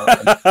friends every now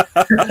and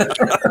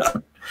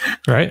then.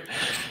 Right.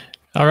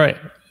 All right.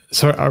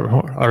 So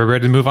are we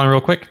ready to move on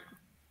real quick?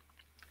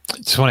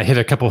 Just want to hit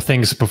a couple of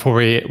things before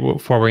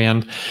we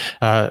end.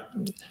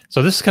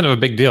 So this is kind of a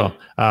big deal.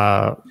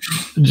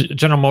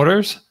 General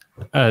Motors,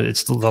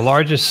 it's the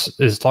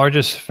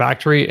largest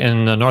factory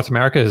in North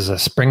America, is a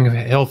Spring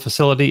Hill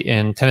facility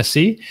in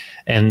Tennessee,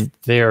 and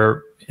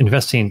they're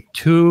investing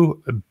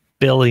 $2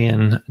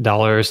 billion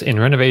in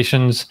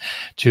renovations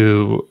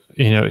to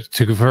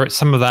convert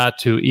some of that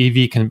to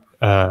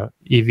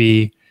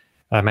EV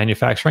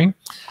manufacturing.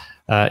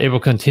 It will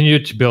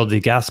continue to build the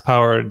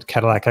gas-powered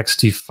Cadillac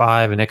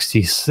XT5 and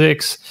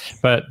XT6,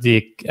 but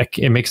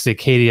it makes the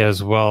Acadia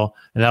as well,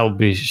 and that will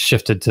be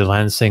shifted to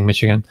Lansing,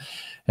 Michigan.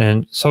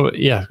 And so,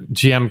 yeah,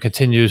 GM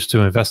continues to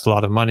invest a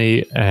lot of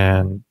money,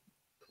 and,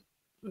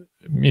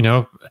 you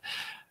know,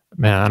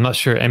 man, I'm not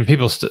sure. And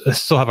people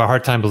still have a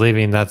hard time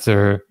believing that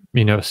they're,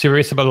 you know,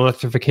 serious about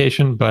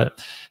electrification,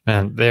 but,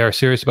 man, they are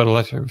serious about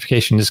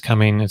electrification. Is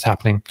coming. It's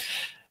happening.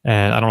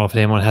 And I don't know if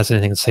anyone has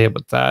anything to say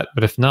about that,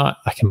 but if not,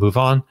 I can move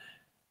on.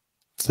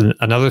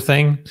 another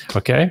thing.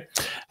 Okay.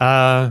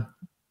 So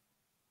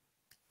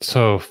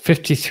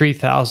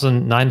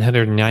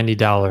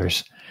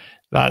 $53,990.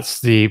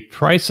 That's the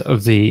price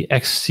of the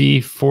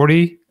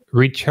XC40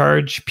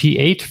 Recharge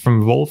P8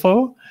 from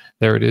Volvo.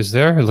 There it is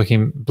there,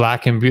 looking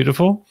black and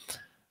beautiful.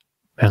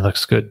 Man,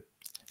 looks good.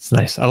 It's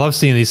nice. I love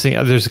seeing these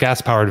things. There's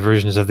gas-powered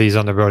versions of these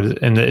on the road,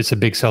 and it's a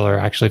big seller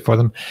actually for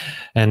them.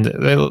 And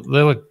they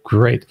look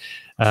great.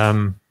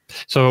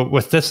 So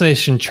with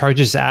destination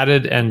charges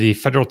added and the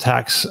federal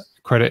tax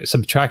credit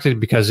subtracted,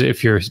 because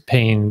if you're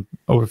paying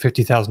over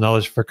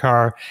 $50,000 for a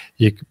car,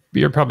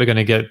 you're probably going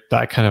to get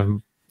that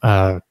kind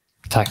of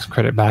tax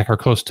credit back or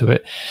close to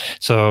it.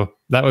 So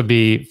that would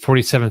be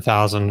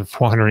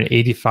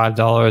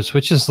 $47,485,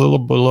 which is a little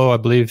below, I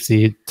believe,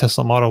 the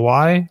Tesla Model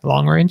Y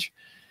long range.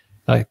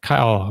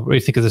 Kyle, what do you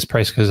think of this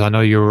price? Because I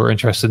know you were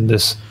interested in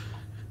this.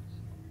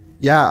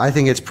 Yeah, I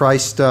think it's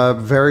priced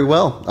very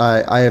well.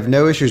 I have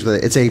no issues with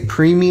it. It's a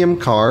premium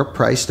car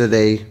priced at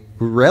a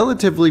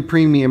relatively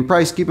premium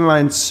price. Keep in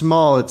mind,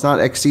 small. It's not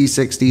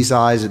XC60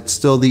 size. It's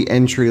still the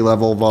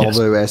entry-level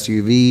Volvo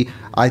SUV.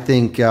 I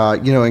think,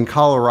 in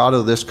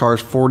Colorado, this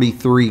car's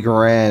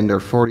 $43,000 or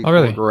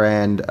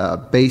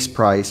 $44,000 base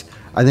price.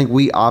 I think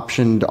we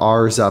optioned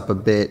ours up a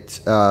bit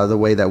the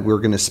way that we're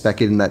going to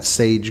spec it in that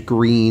sage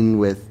green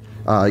with,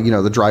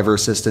 the driver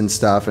assistant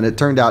stuff. And it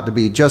turned out to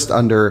be just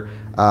under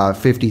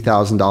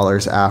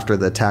 $50,000 after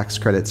the tax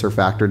credits are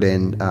factored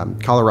in.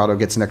 Colorado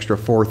gets an extra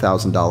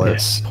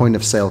 $4,000 point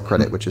of sale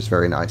credit, which is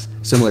very nice.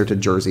 Similar to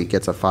Jersey,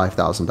 gets a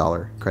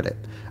 $5,000 credit.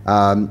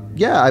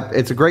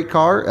 It's a great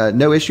car.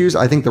 No issues.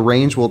 I think the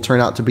range will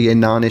turn out to be a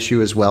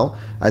non-issue as well.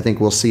 I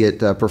think we'll see it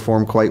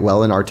perform quite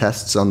well in our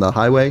tests on the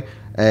highway.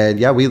 And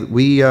yeah,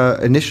 we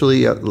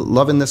initially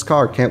loving this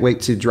car. Can't wait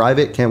to drive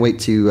it. Can't wait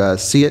to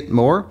see it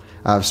more.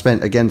 I've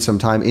spent, again, some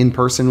time in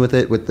person with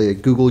it with the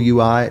Google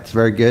UI. It's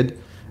very good.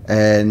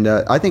 And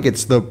I think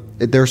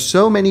there's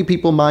so many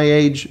people my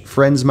age,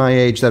 friends my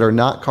age, that are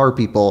not car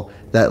people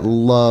that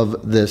love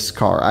this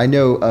car. I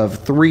know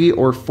of 3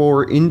 or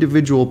 4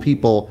 individual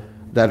people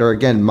that are,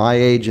 again, my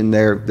age in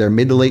their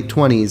mid to late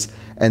 20s,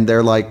 and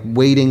they're like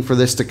waiting for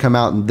this to come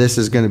out, and this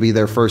is going to be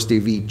their first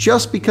EV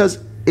just because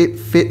it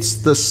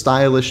fits the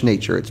stylish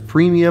nature. It's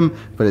premium,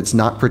 but it's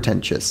not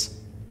pretentious.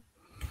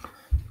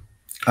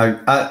 I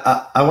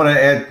want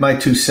to add my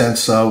 2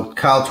 cents.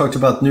 Kyle talked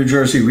about New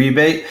Jersey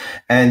rebate,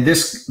 and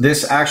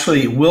this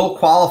actually will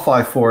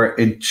qualify for it.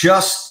 It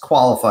just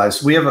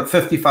qualifies. We have a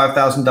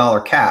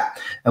 $55,000 cap,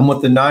 and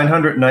with the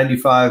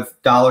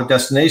 $995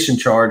 destination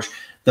charge,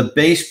 the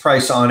base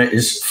price on it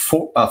is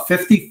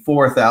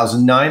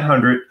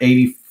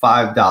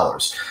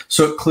 $54,985.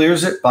 So it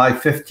clears it by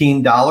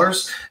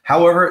 $15.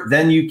 However,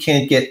 then you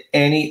can't get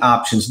any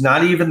options,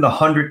 not even the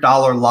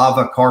 $100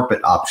 lava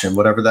carpet option,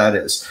 whatever that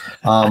is.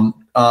 And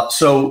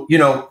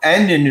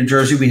in New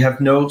Jersey, we have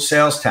no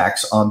sales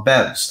tax on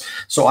BEVs.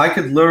 So I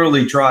could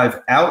literally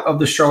drive out of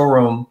the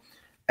showroom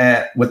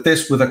with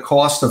a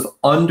cost of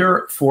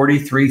under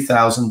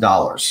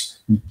 $43,000.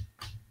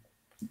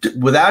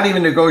 Without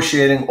even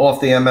negotiating off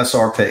the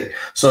MSRP.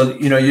 So,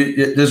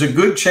 there's a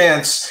good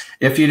chance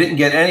if you didn't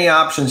get any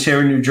options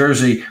here in New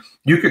Jersey,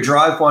 you could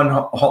drive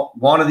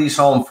one of these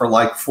home for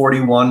like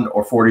 $41,000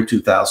 or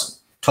 $42,000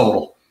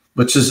 total,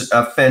 which is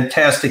a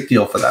fantastic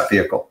deal for that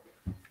vehicle.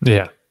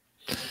 Yeah.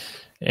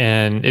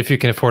 And if you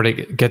can afford to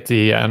get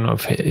the, I don't know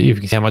if you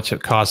can see how much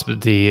it costs,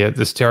 but the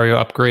stereo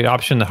upgrade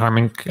option, the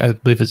Harman, I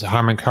believe it's a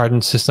Harman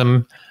Kardon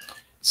system.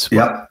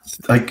 Yep.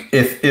 Like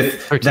if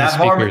that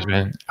speakers,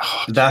 man.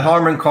 That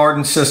Harman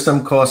Kardon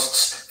system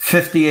costs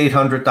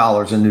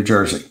 $5,800 in New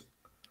Jersey.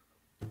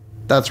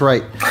 That's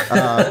right.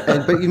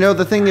 But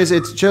the thing is,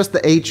 it's just the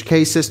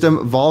HK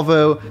system.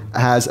 Volvo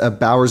has a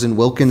Bowers &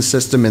 Wilkins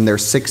system in their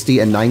 60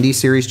 and 90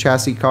 series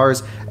chassis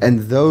cars,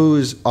 and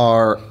those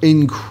are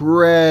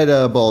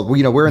incredible.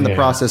 We're in the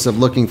process of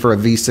looking for a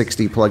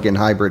V60 plug-in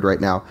hybrid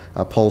right now,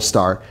 a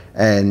Polestar,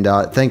 and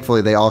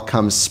thankfully they all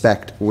come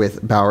spec'd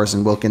with Bowers &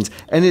 Wilkins,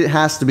 and it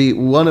has to be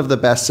one of the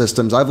best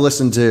systems. I've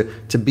listened to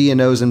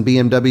B&Os and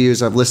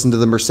BMWs. I've listened to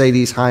the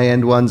Mercedes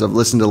high-end ones. I've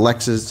listened to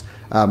Lexus,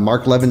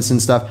 Mark Levinson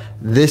stuff.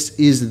 This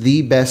is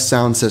the best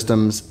sound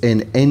systems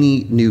in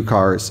any new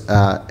cars.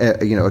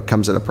 It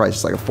comes at a price,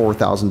 it's like a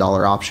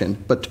 $4,000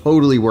 option, but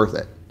totally worth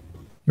it.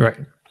 Right.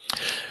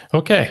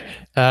 Okay.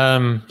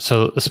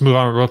 So let's move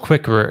on real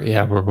quick.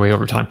 We're way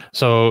over time.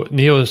 So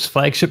NIO's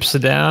flagship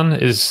sedan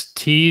is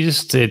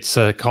teased. It's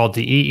called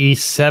the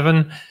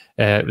EE7.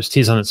 It was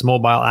teased on its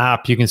mobile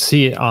app. You can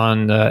see it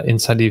on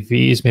Inside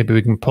EVs. Maybe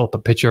we can pull up a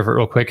picture of it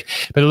real quick.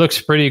 But it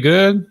looks pretty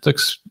good.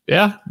 It's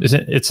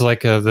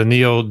like the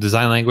NIO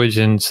design language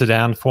in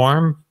sedan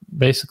form,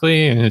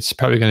 basically, and it's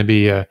probably going to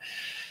be a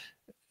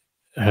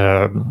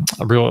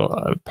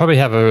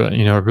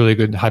really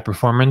good high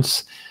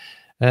performance.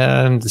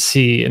 And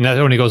that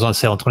only goes on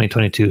sale in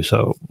 2022.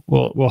 So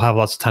we'll have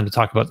lots of time to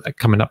talk about that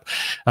coming up.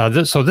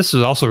 This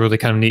is also really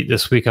kind of neat.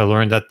 This week I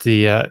learned that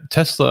the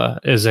Tesla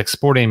is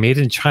exporting made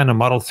in China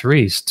Model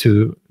 3s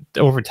to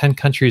over 10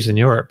 countries in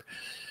Europe.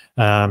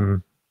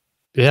 It's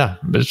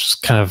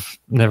just kind of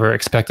never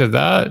expected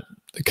that.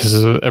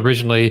 because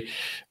originally,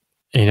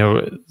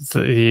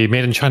 the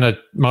made in China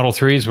Model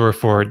 3s were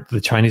for the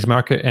Chinese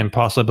market and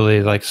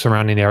possibly like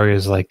surrounding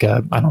areas like I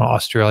don't know,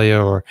 Australia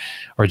or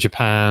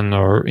Japan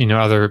or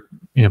other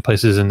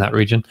places in that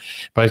region.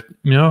 But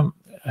I'm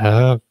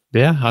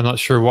not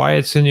sure why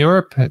it's in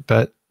Europe,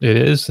 but it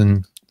is,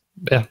 and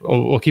yeah,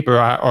 we'll keep our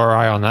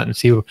eye on that and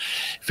see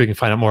if we can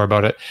find out more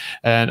about it.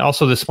 And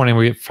also this morning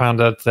we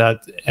found out that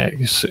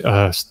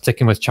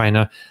sticking with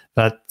China,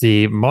 that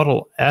the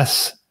Model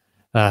S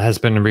has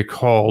been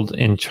recalled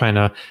in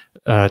China.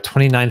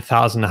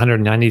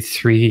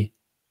 29,193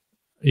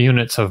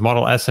 units of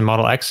Model S and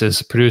Model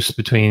X's produced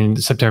between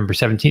September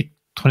 17th,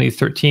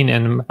 2013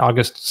 and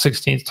August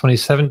 16th,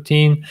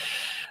 2017.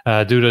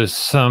 Due to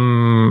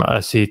some,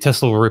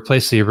 Tesla will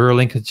replace the rear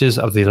linkages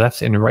of the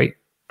left and right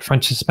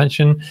front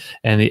suspension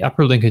and the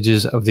upper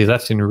linkages of the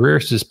left and rear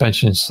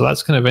suspension. So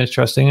that's kind of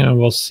interesting, and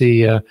we'll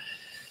see how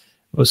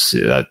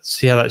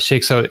that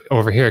shakes out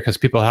over here, because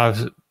people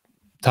have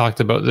talked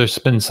about there's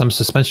been some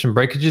suspension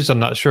breakages. I'm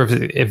not sure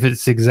if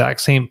it's the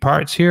exact same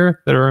parts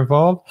here that are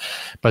involved,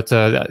 but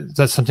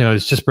that's something I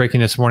was just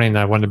breaking this morning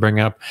that I wanted to bring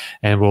up,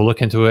 and we'll look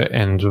into it,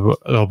 and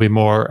there'll be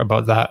more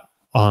about that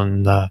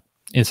on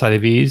Inside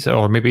EVs,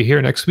 or maybe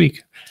here next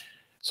week.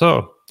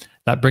 So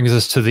that brings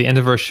us to the end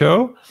of our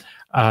show.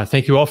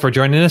 Thank you all for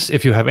joining us.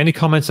 If you have any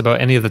comments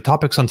about any of the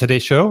topics on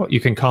today's show,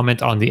 you can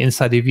comment on the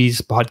Inside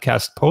EVs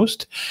podcast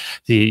post,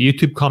 the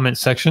YouTube comment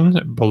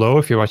section below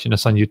if you're watching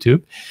us on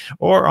YouTube,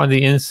 or on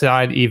the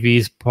Inside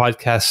EVs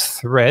podcast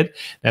thread.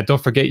 Now,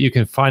 don't forget, you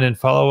can find and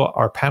follow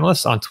our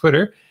panelists on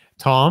Twitter.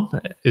 Tom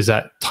is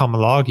at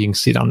Tomlog. You can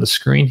see it on the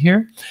screen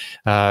here.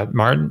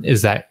 Martin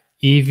is at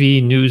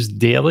EV News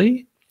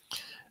Daily.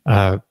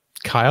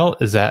 Kyle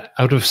is at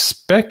Out of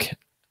Spec.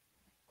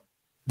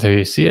 There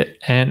you see it.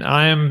 And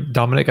I'm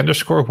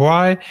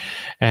Dominic_Y.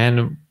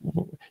 And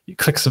you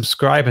click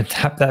subscribe and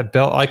tap that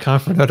bell icon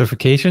for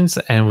notifications.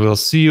 And we'll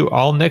see you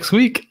all next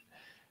week.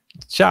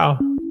 Ciao.